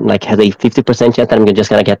that like has a 50% chance that I'm just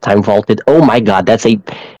gonna get time vaulted. Oh my god, that's a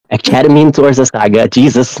Academy towards the Saga.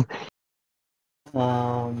 Jesus.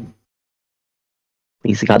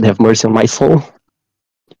 Please God have mercy on my soul.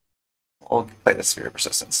 We'll play the Sphere of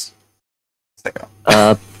Persistence. Let's take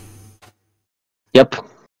go. Yep.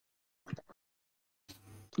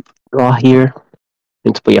 Draw here.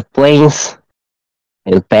 Going to play a Plains.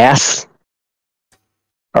 And pass.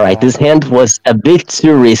 Alright, this hand was a bit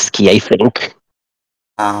too risky, I think.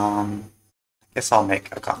 I guess I'll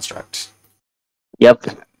make a construct. Yep.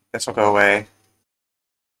 This will go away.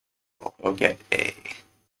 We'll go get a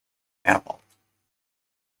mana ball.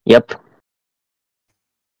 Yep.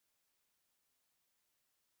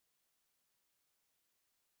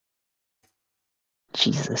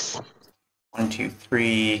 Jesus. 1, 2,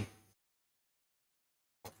 3,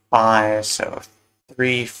 5. So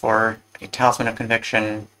 3 for a Talisman of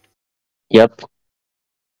Conviction. Yep.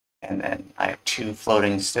 And then I have 2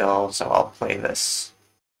 floating still, so I'll play this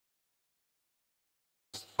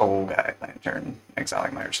Soul Guide Lantern,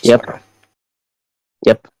 exiling my Ursa Yep. Saga.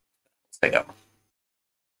 Yep. They go.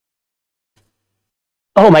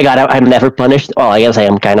 Oh my god, I'm never punished. Oh, I guess I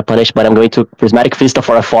am kind of punished, but I'm going to Prismatic Vista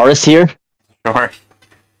for a forest here. Sure.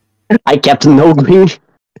 I kept no green.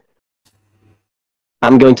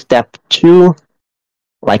 I'm going to tap 2,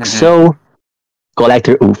 like so.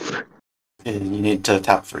 Collector Oof. You need to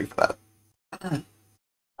tap 3 for that.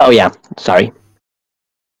 Oh yeah, sorry.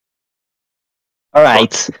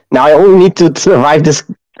 Alright, now I only need to survive this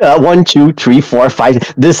 1, 2, 3, 4,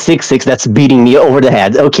 5, this 6, 6 that's beating me over the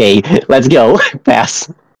head. Okay, let's go.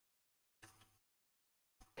 Pass.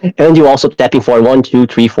 And you also tapping for 1, 2,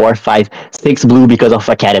 3, 4, 5, 6 blue because of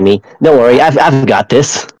Academy. Don't worry, I've got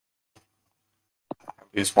this. I'll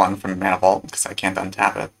use 1 from Mana Vault because I can't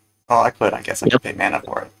untap it. Well, I could. I guess I could pay mana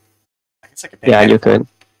for it. I guess I could pay mana you for could.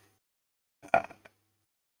 it.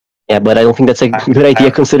 Yeah, but I don't think that's a good idea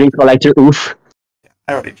considering Collector Oof.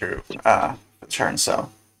 I already drew the turn, so.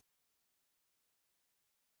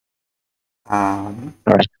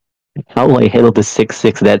 Alright. How will I handle the 6,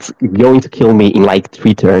 6 that's going to kill me in like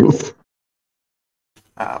 3 turns?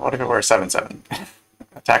 What if it were 7, 7?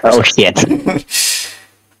 Attack for Oh 7. shit.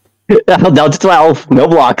 Down to 12. No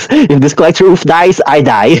blocks. If this Collector Oof dies, I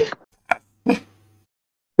die.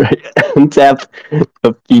 Right. Untap.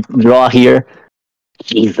 Keep draw here.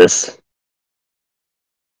 Jesus.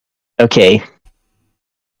 Okay.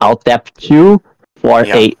 I'll tap 2 for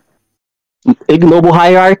a Ignoble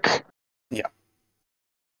Hierarch. Yeah.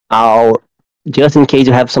 I'll, just in case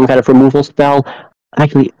you have some kind of removal spell,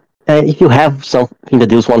 actually, if you have something that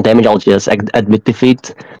deals 1 damage, I'll just admit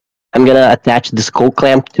defeat. I'm gonna attach the Skull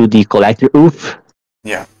Clamp to the Collector Oof.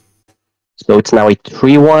 Yeah. So it's now a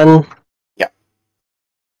 3-1. Yeah.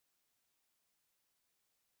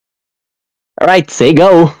 Alright, say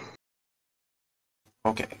go.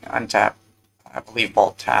 Okay, untap. I believe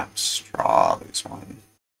Vault taps, draw, lose 1.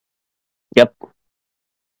 Yep.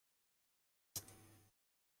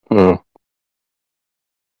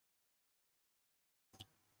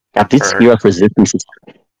 Got this Sphere of Resistance.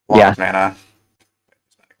 Yeah. Mana.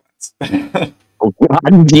 Oh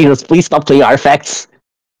god, Jesus, please stop playing artifacts.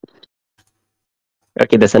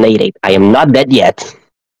 Okay, that's an 8-8. I am not dead yet.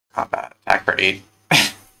 Combat. Attack for 8.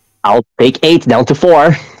 I'll take 8 down to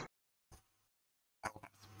 4.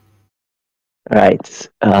 Alright,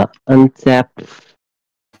 untap.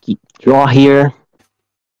 Keep draw here.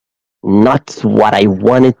 Not what I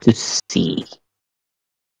wanted to see.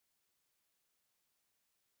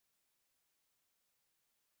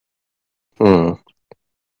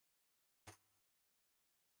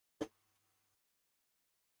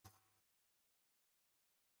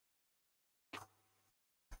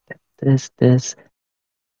 This,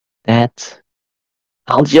 that.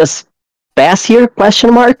 I'll just pass here,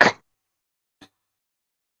 question mark?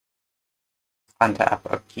 Untap,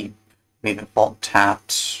 upkeep, leave it Vault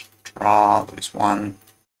tapped, draw, lose 1.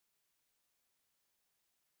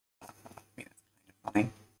 Funny.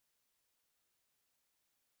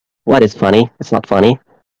 What is funny? It's not funny.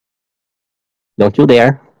 Don't you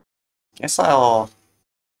dare. Guess I'll...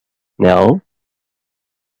 No.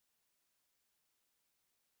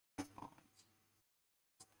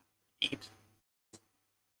 Eat.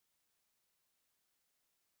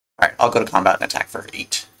 Alright, I'll go to combat and attack for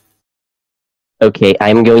 8. Okay,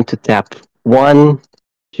 I'm going to tap 1,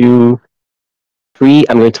 2, 3.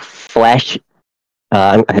 I'm going to flash.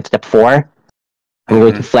 I have to tap 4. I'm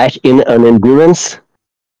going to flash in an Endurance.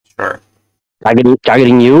 Sure.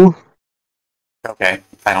 Targeting you. Okay,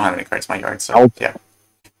 I don't have any cards in my yard, so yeah.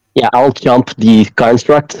 Yeah, I'll jump the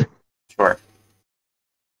construct. Sure.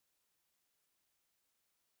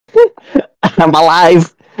 I'm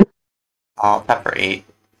alive! I'll tap for 8,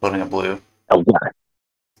 floating a blue. Oh, yeah.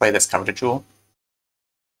 Play this Coveted Jewel.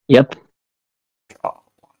 Yep. Draw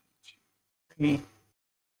 1, 2, 3.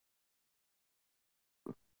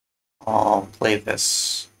 I'll play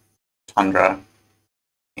this Tundra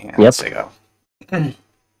and Yep. say go.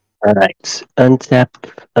 Alright. Untap,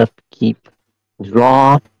 upkeep,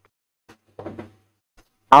 draw.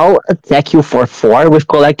 I'll attack you for 4 with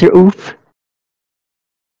Collector Oof.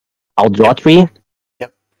 I'll draw 3.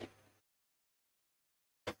 Yep.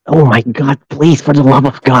 Oh my god, please, for the love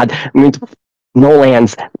of God. I mean, no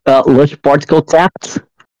lands. Lush Particle tapped.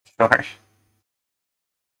 Sure.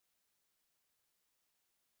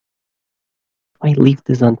 I leave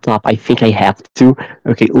this on top. I think I have to.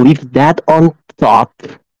 Okay, leave that on top.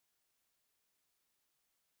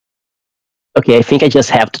 Okay, I think I just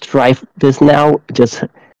have to try this now. Just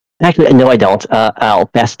actually, no, I don't. I'll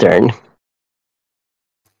pass turn.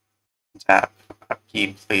 Tap,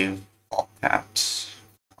 upkeep, leave, all tapped.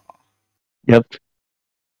 Yep.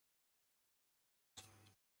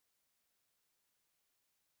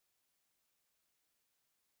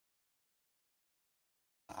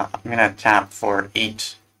 I'm gonna tap for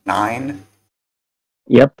 8, 9.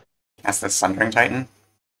 Yep. Cast the Sundering Titan.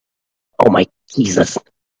 Oh my Jesus.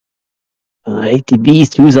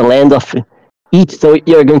 ATBs choose a land of each, so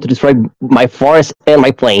you're going to destroy my forest and my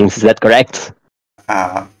plains. Is that correct?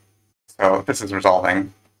 So this is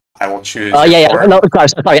resolving. I will choose. Yeah. Four. No,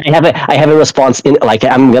 sorry. I have a response in like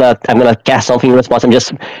I'm gonna cast something in response. I'm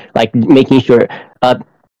just like making sure.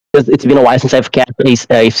 Because it's been a while since I've cast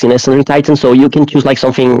I've seen a Sundering Titan, so you can choose like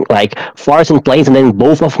something like forest and plains, and then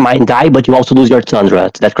both of mine die, but you also lose your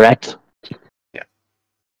Tundra. Is that correct? Yeah.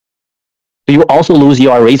 Do you also lose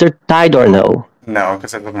your Razor Tide or no? No,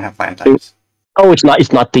 because it doesn't have land types. Oh, it's not.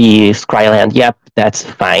 It's not the Scryland. Yep, that's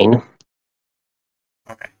fine.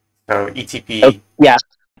 Okay. So ETP. Oh, yeah,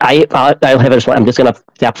 I'll have a response. I'm just gonna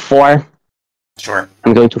tap 4. Sure.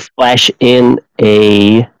 I'm going to flash in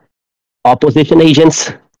a opposition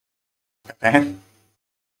agents. Okay.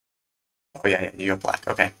 Oh yeah, you have black.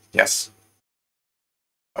 Okay. Yes.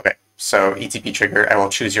 Okay. So ETP trigger. I will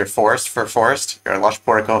choose your forest for forest, your lush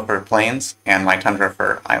portico for plains, and my tundra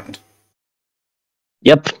for island.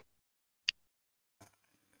 Yep.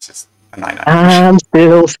 It's just a 9/9. I'm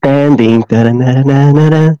still standing.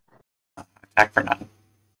 Da-da-da-da-da-da. Attack for 9.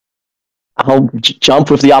 I'll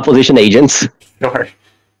jump with the opposition agents. Sure.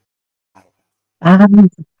 I'm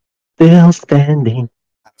still standing.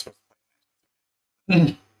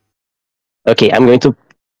 Okay, I'm going to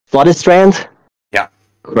Flooded Strand. Yeah.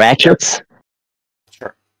 Ratchets.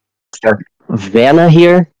 Sure. Vanna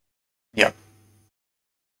here. Yep.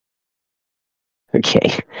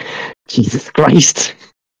 Okay. Jesus Christ.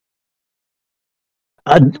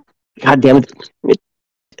 God damn it.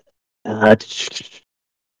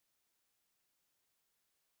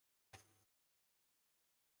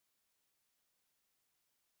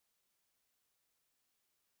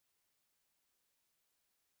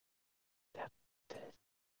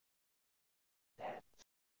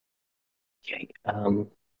 Okay.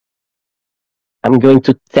 I'm going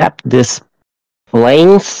to tap this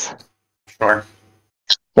plains Sure.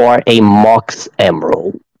 for a Mox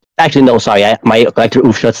Emerald. Actually, no, sorry. My collector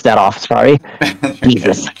oof shuts that off. Sorry.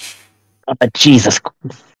 Jesus. Jesus.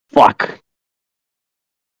 Fuck.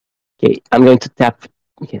 Okay, I'm going to tap.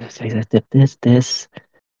 Okay, let's tap this.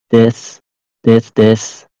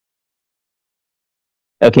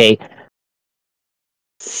 Okay.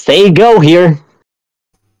 Say go here.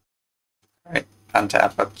 Alright.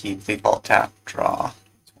 Untap, upkeep, default tap, draw.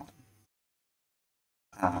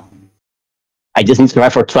 I just need to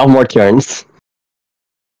survive for 12 more turns.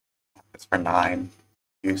 It's for 9.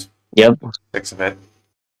 Use Yep. 6 of it.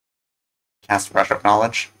 Cast Rush of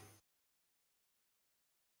Knowledge.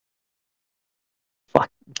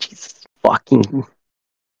 Fuck. Jesus. Fucking.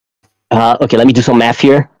 Okay, let me do some math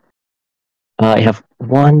here. I have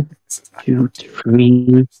 1, 2,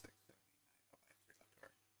 3.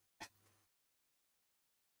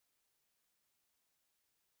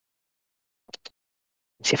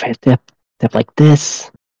 See if I tap like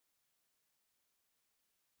this.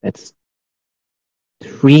 That's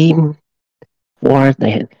 3, 4.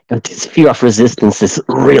 God, this fear of resistance is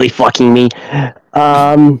really fucking me.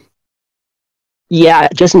 Yeah,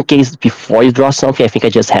 just in case before you draw something, I think I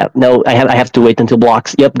just have. No, I have to wait until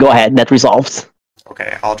blocks. Yep, go ahead. That resolves.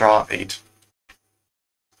 Okay, I'll draw 8.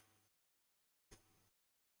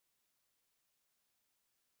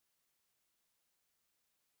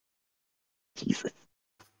 Jesus.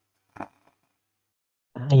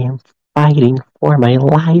 I am fighting for my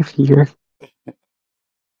life here.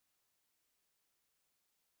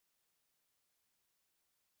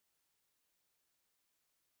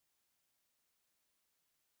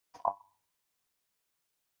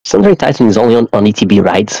 Sundering Titan is only on ETB,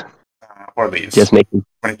 right? Or leaves. Just making.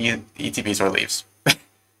 When ETBs or leaves.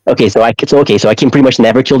 Okay, so I can pretty much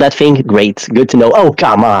never kill that thing. Great, good to know. Oh,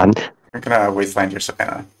 come on. You're gonna wasteland your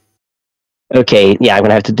Savannah. Okay, yeah, I'm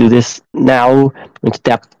gonna have to do this now. I'm going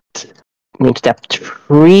to tap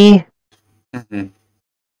 3, Mm-hmm.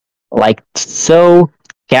 like so.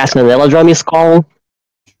 Cast an Eladrum Call.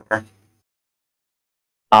 Sure.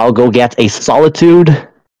 I'll go get a Solitude.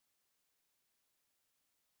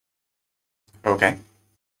 Okay.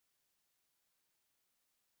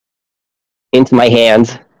 Into my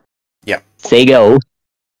hand. Yep. Say go.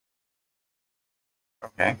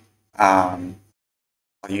 Okay. I'll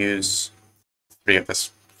use 3 of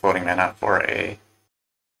this floating mana for a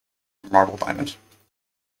marble diamond.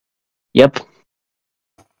 Yep.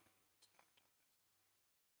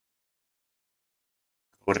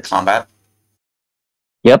 Go to combat.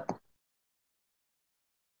 Yep.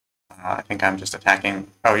 I think I'm just attacking.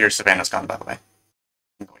 Oh, your Savannah's gone, by the way.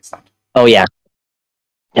 I'm going stunned. Oh yeah.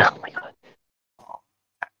 Oh my god.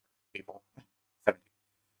 People.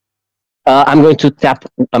 I'm going to tap.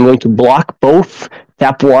 I'm going to block both.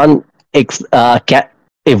 Tap 1.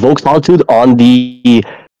 Evoke Solitude on the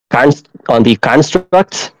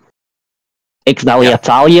construct. Exile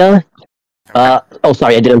Italia. Oh,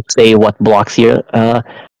 sorry, I didn't say what blocks here.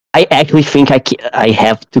 I actually think I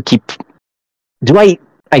have to keep.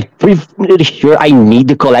 I'm pretty sure I need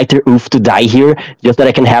the Collector Oof to die here, just that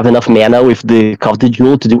I can have enough mana with the Coveted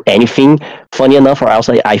Jewel to do anything. Funny enough, or else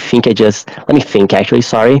I think I just. Let me think, actually,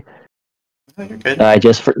 sorry. Oh, you're good.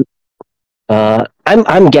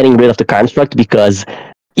 I'm getting rid of the construct because,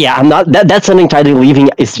 yeah, I'm not. That's something entirely leaving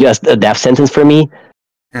is just a death sentence for me.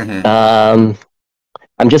 Mm-hmm.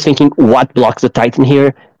 I'm just thinking what blocks the Titan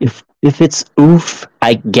here. If it's Oof,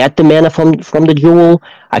 I get the mana from the jewel.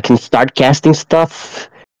 I can start casting stuff.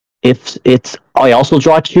 If it's I also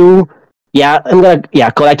draw 2. Yeah,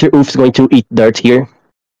 Collector Oof is going to eat dirt here.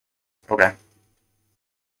 Okay.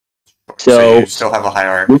 So you still have a high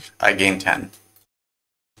arc. I gain 10.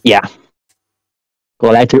 Yeah.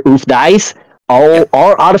 Collector Oof dies. All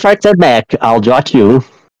artifacts are back. I'll draw 2.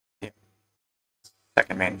 Yep.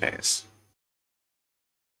 Second main phase.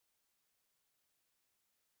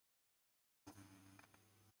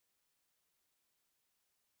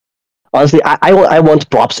 Honestly, I want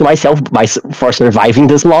props to myself for surviving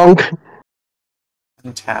this long.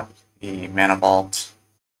 Untap the mana vault.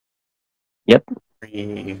 Yep.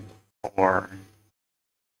 3, 4,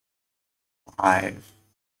 5.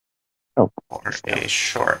 Oh. For a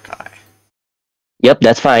Jeskai. Yep,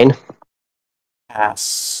 that's fine.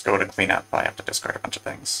 Pass. Go to cleanup. I have to discard a bunch of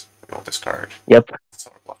things. We will discard. Yep.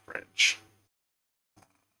 Silver Bluff Bridge.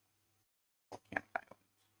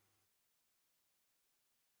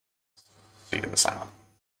 Seed of the Silent.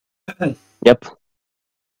 Yep.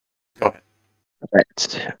 Go ahead.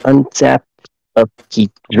 Alright. Untap. Okay.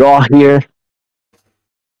 Draw here.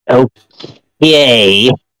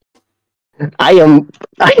 Okay. I am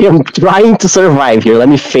trying to survive here. Let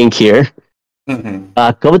me think here. Mm-hmm.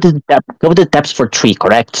 Coveted taps for 3,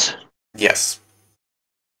 correct? Yes.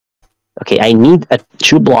 Okay, I need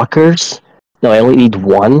 2 blockers. No, I only need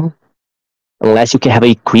 1. Unless you can have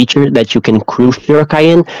a creature that you can crew Jeskai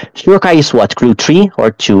in. Jeskai is what? Crew 3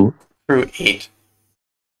 or 2? Crew 8.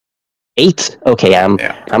 8? Okay,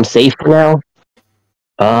 I'm safe for now.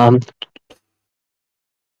 Am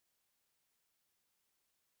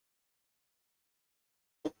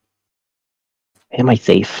I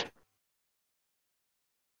safe?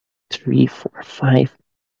 3, 4, 5.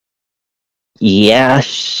 Yeah,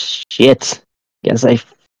 shit. Guess I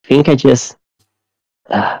think I just.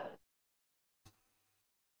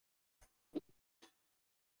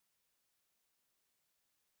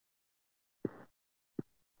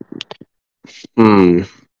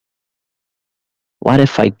 What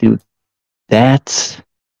if I do that?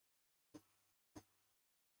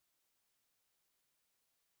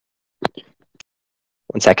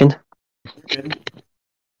 One second.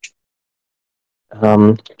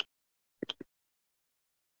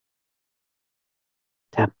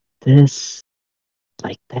 Tap this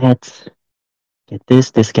like that. Get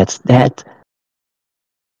this. This gets that.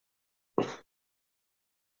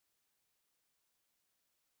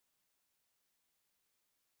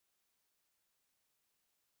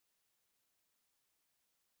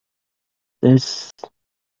 This.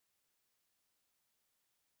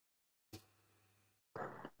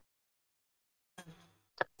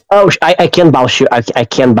 Oh, I can bounce. I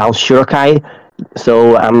can bounce Jeskai,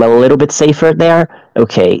 so I'm a little bit safer there.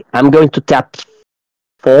 Okay, I'm going to tap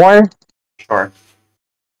 4. Sure.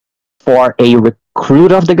 For a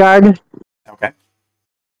recruit of the guard. Okay.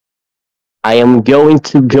 I am going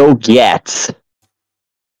to go get.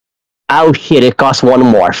 Oh shit! It costs 1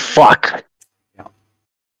 more. Fuck. Yeah.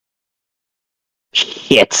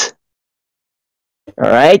 Shit.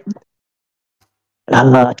 Alright.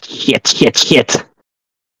 Shit.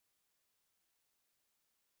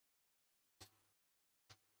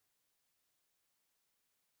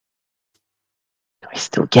 I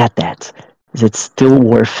still get that. Is it still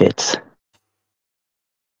worth it?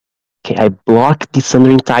 Okay, I block the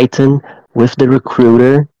Sundering Titan with the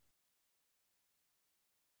Recruiter.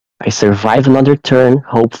 I survive another turn,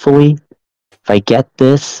 hopefully. If I get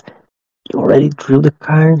this, you already drew the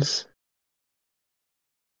cards.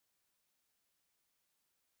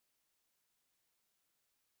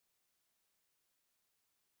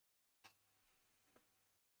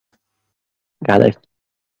 Gotta...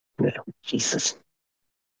 No, Jesus.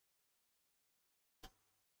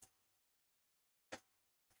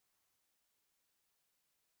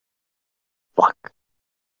 Fuck.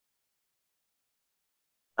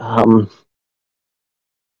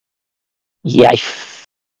 Yeah,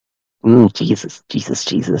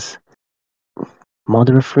 Jesus.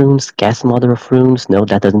 Mother of Runes, cast Mother of Runes. No,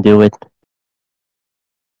 that doesn't do it.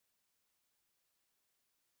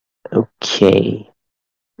 Okay.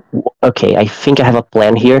 Okay, I think I have a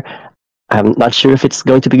plan here. I'm not sure if it's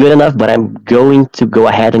going to be good enough, but I'm going to go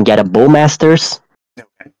ahead and get a Bowmasters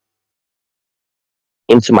Okay.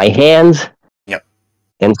 into my hand. Yep.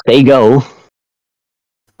 And say go.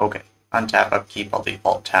 Okay. Untap, upkeep, I'll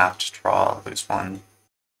default tapped, draw, lose one.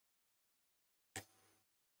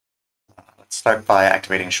 Let's start by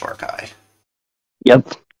activating Jeskai. Yep.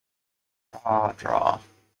 Draw.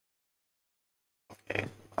 Okay,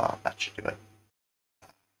 that should do it.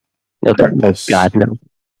 No, God, no.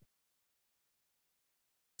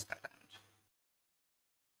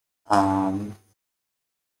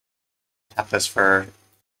 Tap this for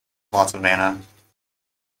lots of mana.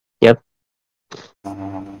 Yep.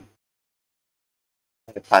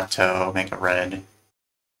 Make a plateau, make a red.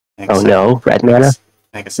 No, red mana?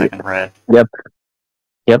 Make a second red. Yep.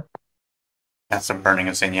 That's some burning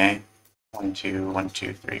of Zinye. 1, 2, 1,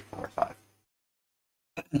 2, 3, 4, 5.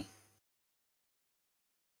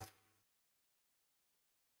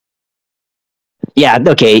 Yeah,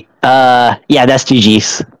 okay. Yeah, that's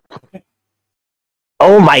GG's.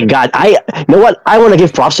 Oh my god, you know what? I want to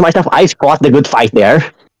give props to myself. I fought the good fight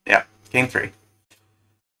there. Yeah, game 3.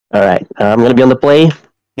 Alright, I'm gonna be on the play.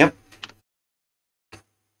 Yep.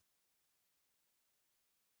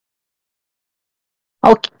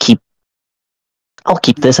 I'll keep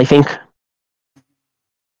this, I think.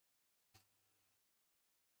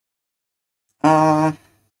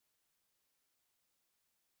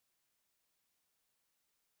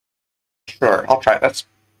 Sure, I'll try. That's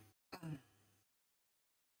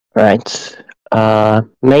Alright.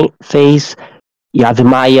 Main phase,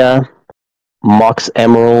 Yavimaya, Mox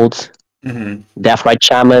Emerald, Deathrite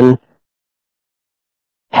Shaman,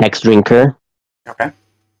 Hex Drinker. okay.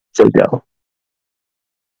 So go.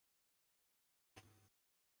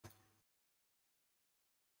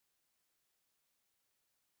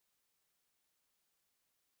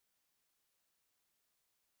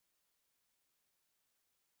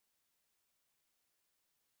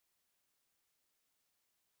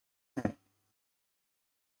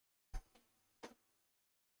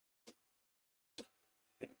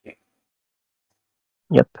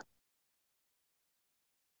 Yep.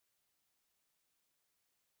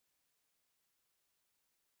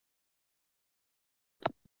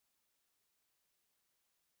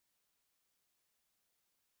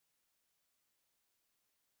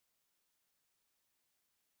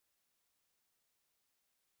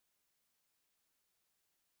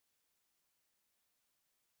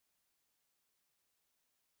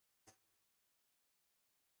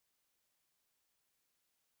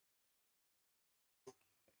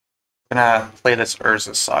 I'm gonna play this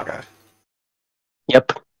Urza Saga.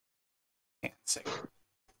 Yep.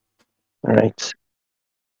 Alright.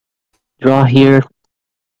 Draw here.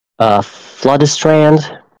 Flood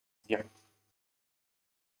Strand. Yep.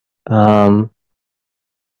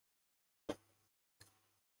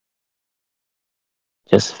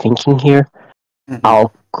 Just thinking here.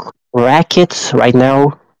 I'll crack it right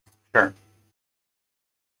now. Sure.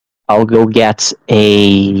 I'll go get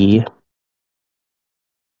a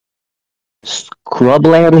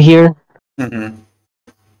Scrubland here.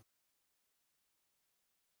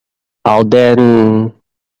 I'll then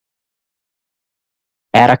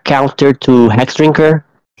add a counter to Hex Drinker.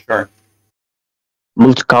 Sure.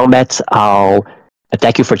 Move to combat. I'll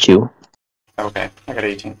attack you for 2. Okay, I got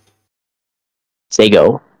 18. Say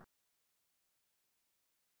go.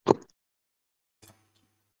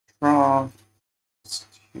 Draw.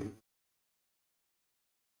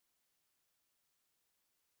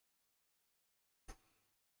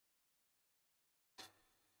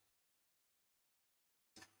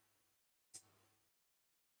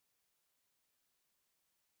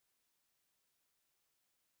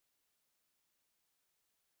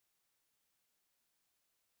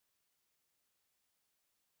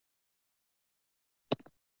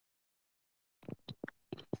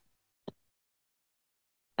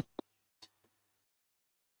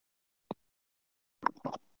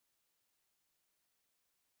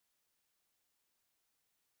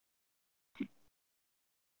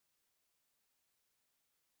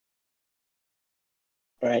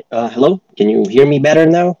 All right. Hello. Can you hear me better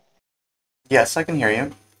now? Yes, I can hear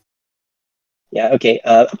you. Yeah. Okay.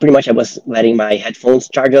 Pretty much, I was letting my headphones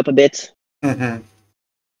charge up a bit. Mm-hmm.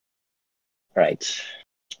 All right.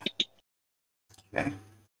 Okay.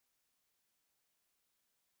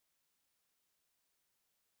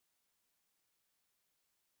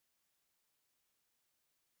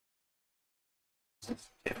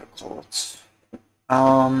 Difficult.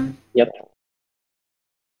 Yep.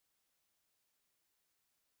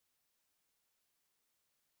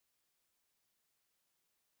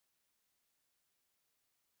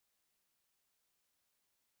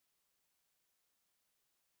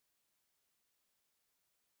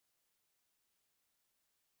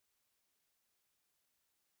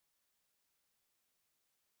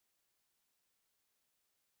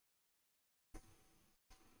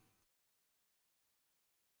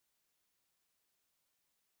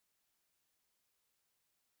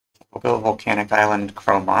 We'll go Volcanic Island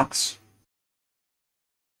Chromox.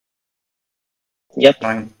 Yep.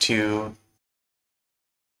 Going to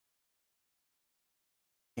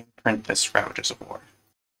imprint this Ravages of War.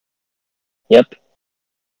 Yep.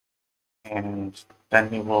 And then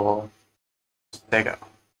we will there you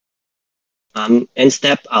go. End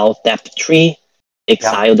step, I'll tap 3,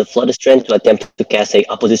 exile the Flood Strength to attempt to cast a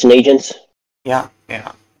opposition agent. Yeah,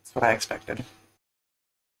 that's what I expected.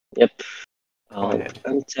 Yep. I'll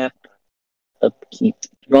untap, upkeep,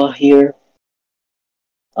 draw here.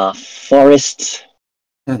 Forest.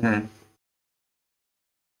 Mm-hmm.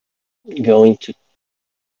 Going to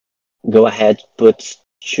go ahead, put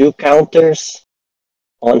 2 counters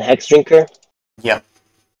on Hex Drinker. Yep.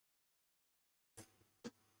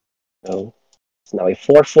 So it's now a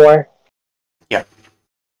 4/4. Yep.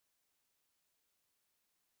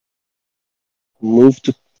 Move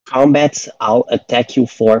to combat. I'll attack you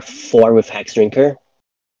for 4 with Hex Drinker.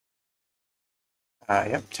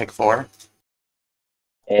 Yep, take 4.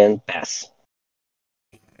 And pass.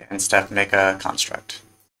 Instead, make a construct.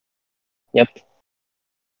 Yep.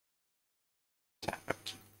 Tap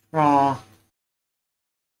it. Draw.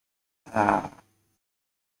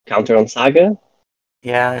 Counter on Saga.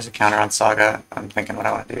 Yeah, there's a counter on Saga. I'm thinking what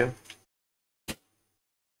I want to do.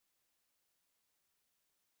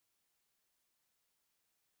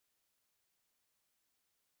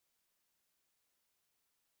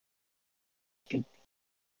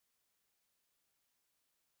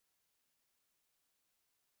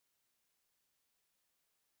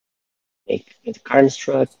 Make a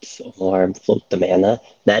construct or float the mana.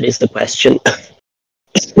 That is the question.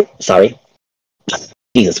 Sorry.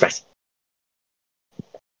 Jesus Christ.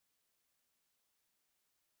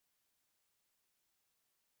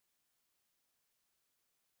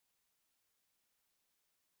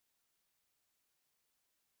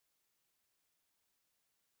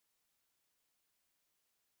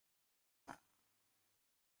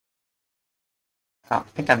 I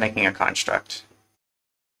think I'm making a construct.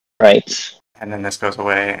 Right. And then this goes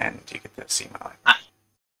away, and you get to see my life.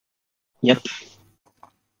 Yep.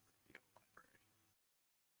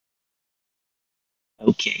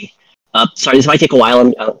 Okay. Sorry, this might take a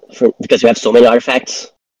while because you have so many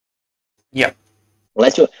artifacts. Yep.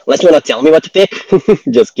 Unless you want to tell me what to pick.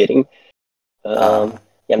 Just kidding. Yeah,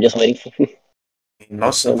 I'm just waiting for.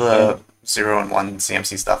 Most of the 0 and 1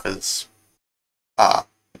 CMC stuff is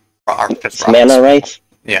just mana, right?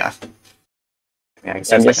 Yeah. Yeah, I'm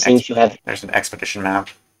just seeing if you have. There's an expedition map.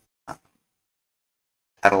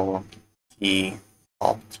 Petal, key,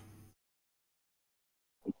 vault.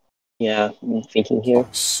 Yeah, I'm thinking here.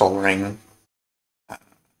 Soul Ring.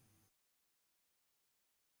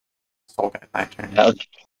 Soul Guide, my turn. Okay.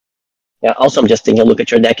 Yeah, also I'm just taking a look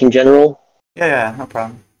at your deck in general. Yeah, no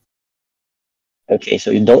problem. Okay,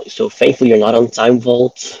 so you don't. So thankfully you're not on Time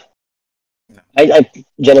Vault. No. I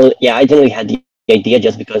generally had the idea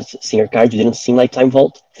just because seeing your cards didn't seem like Time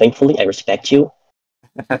Vault. Thankfully, I respect you.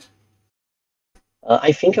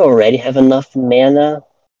 I think I already have enough mana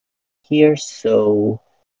here, so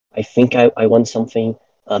I think I want something.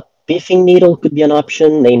 Piffing Needle could be an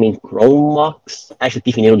option. Naming Chrome Mox. Actually,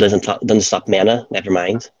 Piffing Needle doesn't stop mana. Never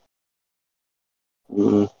mind.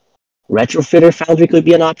 Retrofitter Foundry could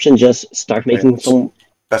be an option. Just start making some.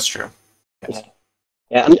 That's true. Yes.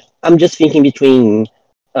 Yeah, I'm just thinking between.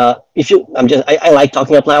 I like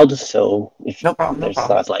talking out loud, so if No problem.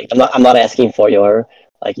 not like I'm not asking for your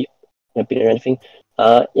opinion or anything.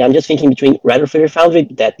 Yeah, I'm just thinking between Retrofitter Foundry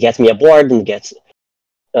that gets me a board and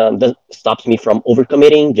that stops me from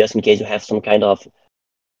overcommitting, just in case you have some kind of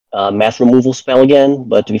mass removal spell again.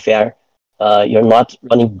 But to be fair, you're not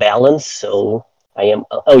running balance, so I am.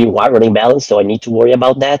 Oh, you are running balance, so I need to worry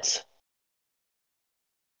about that.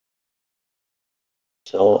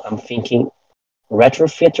 So I'm thinking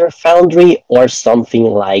Retrofitter Foundry or something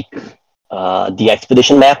like the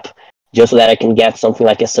Expedition map, just so that I can get something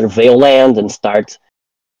like a Surveil land and start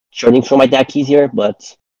churning through my deck easier,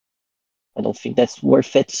 but I don't think that's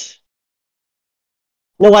worth it.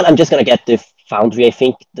 You know what? I'm just gonna get the Foundry. I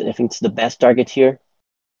think it's the best target here.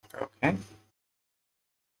 Okay.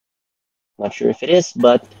 Not sure if it is,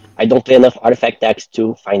 but I don't play enough artifact decks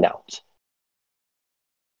to find out.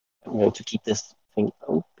 I'm going to keep this thing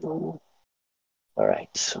open.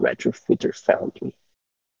 Alright, Retrofitter Foundry.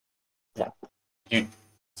 Yeah. You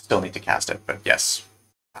still need to cast it, but yes.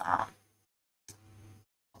 Oh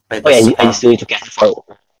yeah, I still need to cast it for...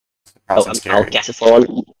 I'll cast it for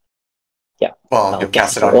one. Yeah. Well, I'll you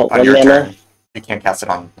cast it for on your mana. turn. You can't cast it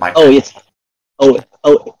on my turn. Oh, it's...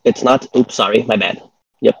 Oh, it's not? Oops, sorry, my bad.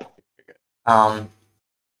 Yep.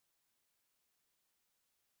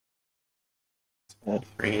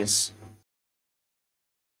 Freeze.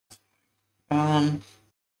 I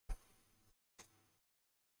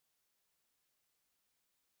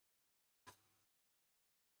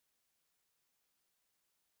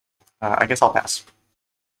guess I'll pass.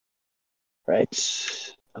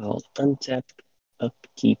 Right. I'll untap,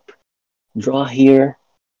 upkeep, draw here.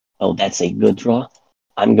 Oh, that's a good draw.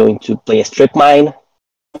 I'm going to play a Strip Mine.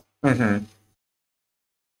 Mm-hmm.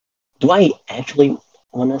 Do I actually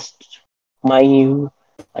want to mine you?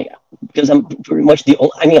 Because I'm pretty much the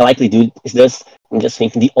only... I mean, I likely do is this. I'm just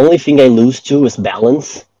thinking the only thing I lose to is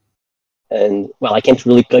balance. And, well, I can't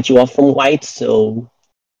really cut you off from white, so...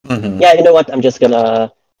 Mm-hmm. Yeah, you know what? I'm just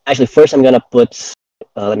gonna... Actually, first I'm gonna put...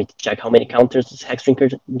 let me check how many counters this Hex Drinker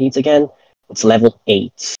needs again. It's level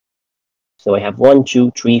 8. So I have 1,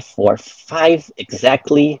 2, 3, 4, 5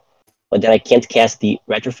 exactly. But then I can't cast the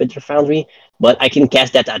Retrofitter Foundry. But I can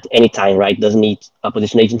cast that at any time, right? Doesn't need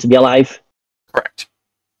Opposition Agent to be alive. Correct.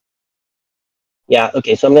 Yeah,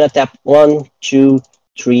 okay, so I'm gonna tap 1, 2,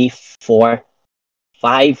 3, 4,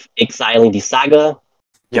 5, exiling the Saga.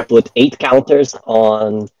 Yep. To put 8 counters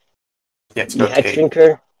on the Hex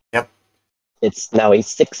Drinker. Yep. It's now a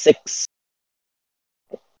 6/6.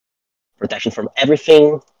 Protection from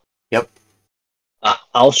everything. Yep.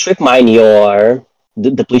 I'll strip mine your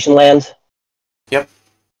depletion land. Yep.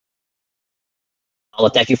 I'll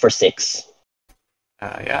attack you for 6.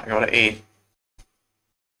 Yeah, go to 8.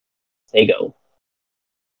 There you go.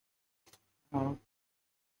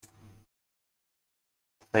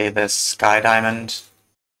 Play this Sky Diamond.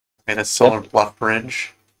 Play this Solar Bluff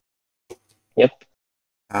Bridge. Yep.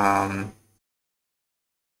 There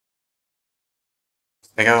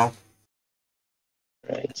you go.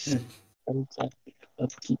 Right.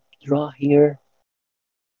 Upkeep, draw here.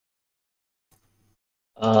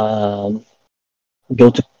 Go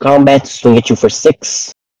to combat, swing at you for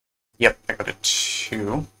 6. Yep, I go to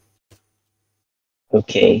 2.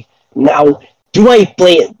 Okay. Now, do I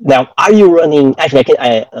play? Now, are you running? Actually,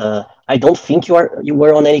 I don't think you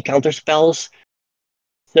were on any counter spells.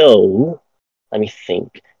 So, let me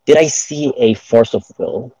think. Did I see a Force of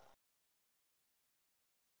Will?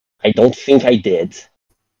 I don't think I did.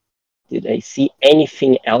 Did I see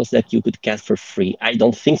anything else that you could cast for free? I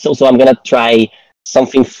don't think so. So I'm gonna try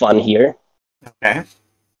something fun here. Okay.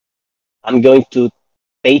 I'm going to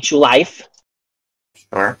pay 2 life.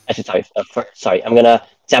 Sure. Actually, sorry. I'm gonna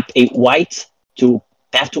tap a white to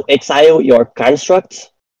path to exile your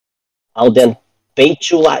construct. I'll then pay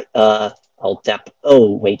 2 life. I'll tap.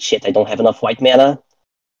 Oh wait, shit! I don't have enough white mana.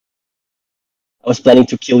 I was planning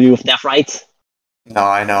to kill you with Death Right. No,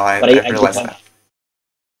 I know. I realized that.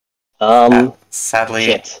 Sadly,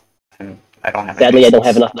 shit. I don't have. Sadly, I don't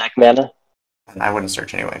have enough black mana. And I wouldn't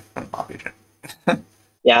search anyway from Bob Agent.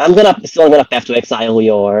 Yeah, I'm gonna path to exile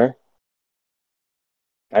your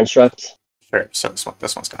construct. Sure. So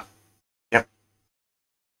this one's gone. Yep.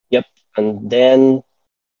 Yep. And then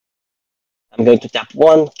I'm going to tap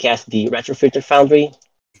 1, cast the Retrofitter Foundry.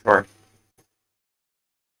 Sure.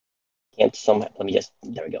 Can't somehow. Let me just.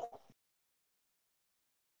 There we go.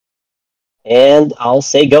 And I'll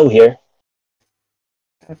say go here.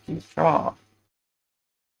 If you draw.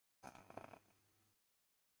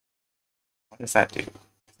 What does that do? Does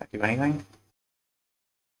that do anything?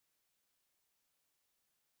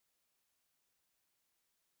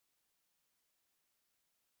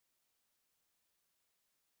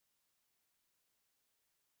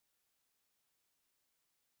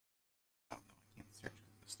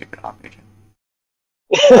 Stupid op agent.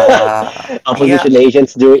 Opposition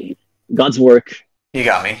agents doing God's work. You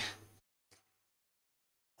got me.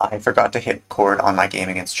 I forgot to hit cord on my game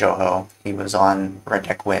against Joho. He was on Red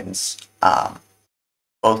Deck Wins.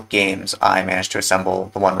 Both games, I managed to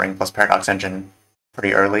assemble the One Ring plus Paradox engine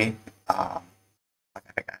pretty early.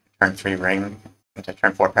 turn 3 ring into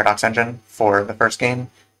turn 4 Paradox Engine for the first game,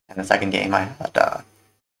 and the second game I had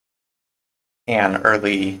an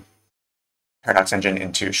early Paradox Engine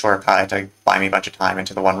into Jeskai to buy me a bunch of time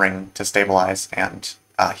into the 1 ring to stabilize, and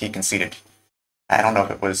he conceded. I don't know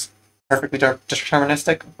if it was perfectly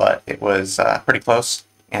deterministic, but it was pretty close,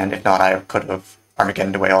 and if not, I could have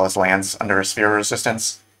Armageddoned away all his lands under a Sphere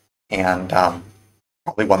resistance, and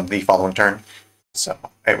probably won the following turn. So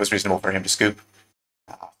it was reasonable for him to scoop.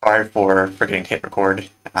 Sorry for forgetting to hit record.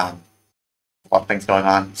 A lot of things going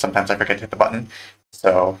on. Sometimes I forget to hit the button.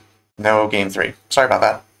 So no game 3. Sorry about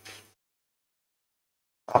that.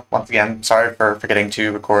 Once again, sorry for forgetting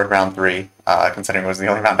to record round 3, considering it was the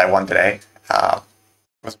only round I won today. It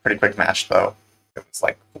was a pretty quick match, though. It was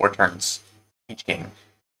like 4 turns each game.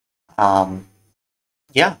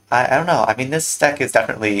 Yeah, I don't know. I mean, this deck is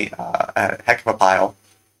definitely a heck of a pile,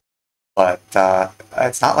 but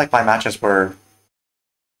it's not like my matches were,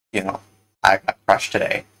 you know, I got crushed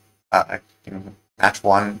today. Match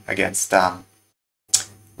 1 against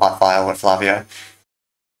Wildfires or Flavia.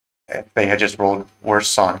 If they had just rolled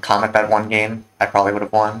worse on Comet that 1 game, I probably would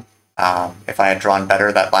have won. If I had drawn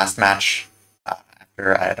better that last match,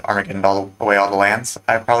 after I had Armageddoned away all the lands,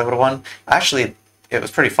 I probably would have won. Actually, it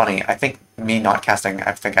was pretty funny. I think me not casting,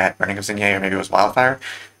 I think I had Burning of Zinye, or maybe it was Wildfire,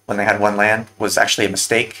 when they had 1 land, was actually a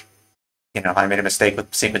mistake. You know, I made a mistake with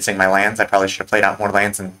sequencing my lands. I probably should have played out more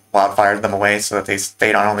lands and Wildfired them away so that they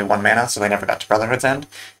stayed on only 1 mana, so they never got to Brotherhood's End.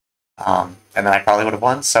 And then I probably would have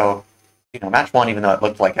won. So, you know, match 1, even though it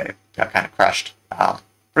looked like I got kind of crushed,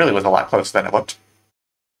 really was a lot closer than it looked.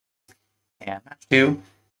 And match 2,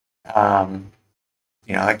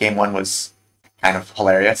 you know, that game 1 was kind of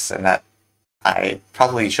hilarious, and that I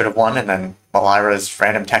probably should have won, and then Malira's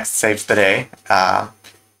random text saves the day.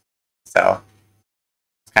 So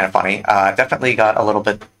it's kind of funny. Definitely got a little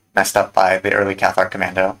bit messed up by the early Cathar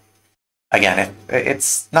Commando. Again,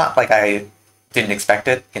 it's not like I didn't expect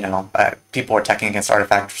it. You know, people are teching against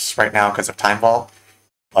artifacts right now because of Time Vault.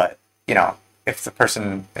 But, you know, if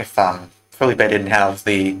Felipe didn't have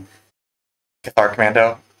the Cathar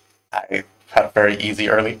Commando, I had a very easy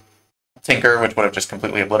early Tinker, which would have just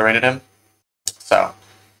completely obliterated him. So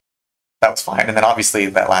that was fine. And then obviously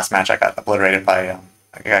that last match I got obliterated by,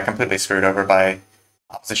 I got completely screwed over by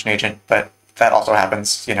Opposition Agent, but that also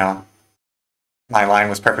happens, you know. My line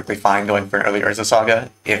was perfectly fine going for an early Urza Saga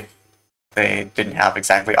if they didn't have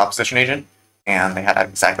exactly Opposition Agent, and they had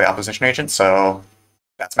exactly Opposition Agent, so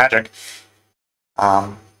that's magic.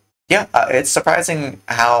 Yeah, it's surprising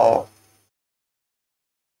how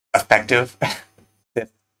effective this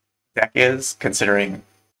deck is, considering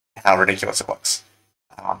how ridiculous it looks.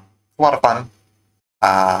 A lot of fun.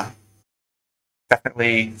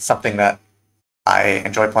 Definitely something that I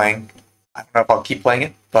enjoy playing. I don't know if I'll keep playing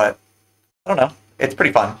it, but I don't know. It's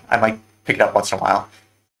pretty fun. I might pick it up once in a while.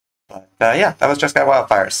 But yeah, that was Jeskai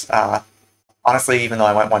Wildfires. Honestly, even though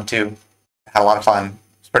I went 1-2, had a lot of fun.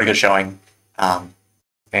 It's a pretty good showing.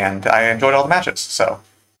 And I enjoyed all the matches. So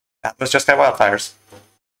that was Jeskai Wildfires.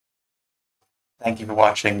 Thank you for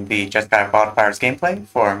watching the Jeskai Wildfires gameplay.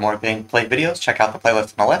 For more gameplay videos, check out the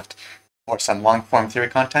playlist on the left. For some long-form theory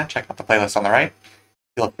content, check out the playlist on the right.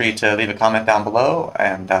 Feel free to leave a comment down below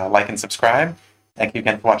and like and subscribe. Thank you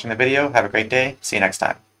again for watching the video. Have a great day. See you next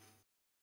time.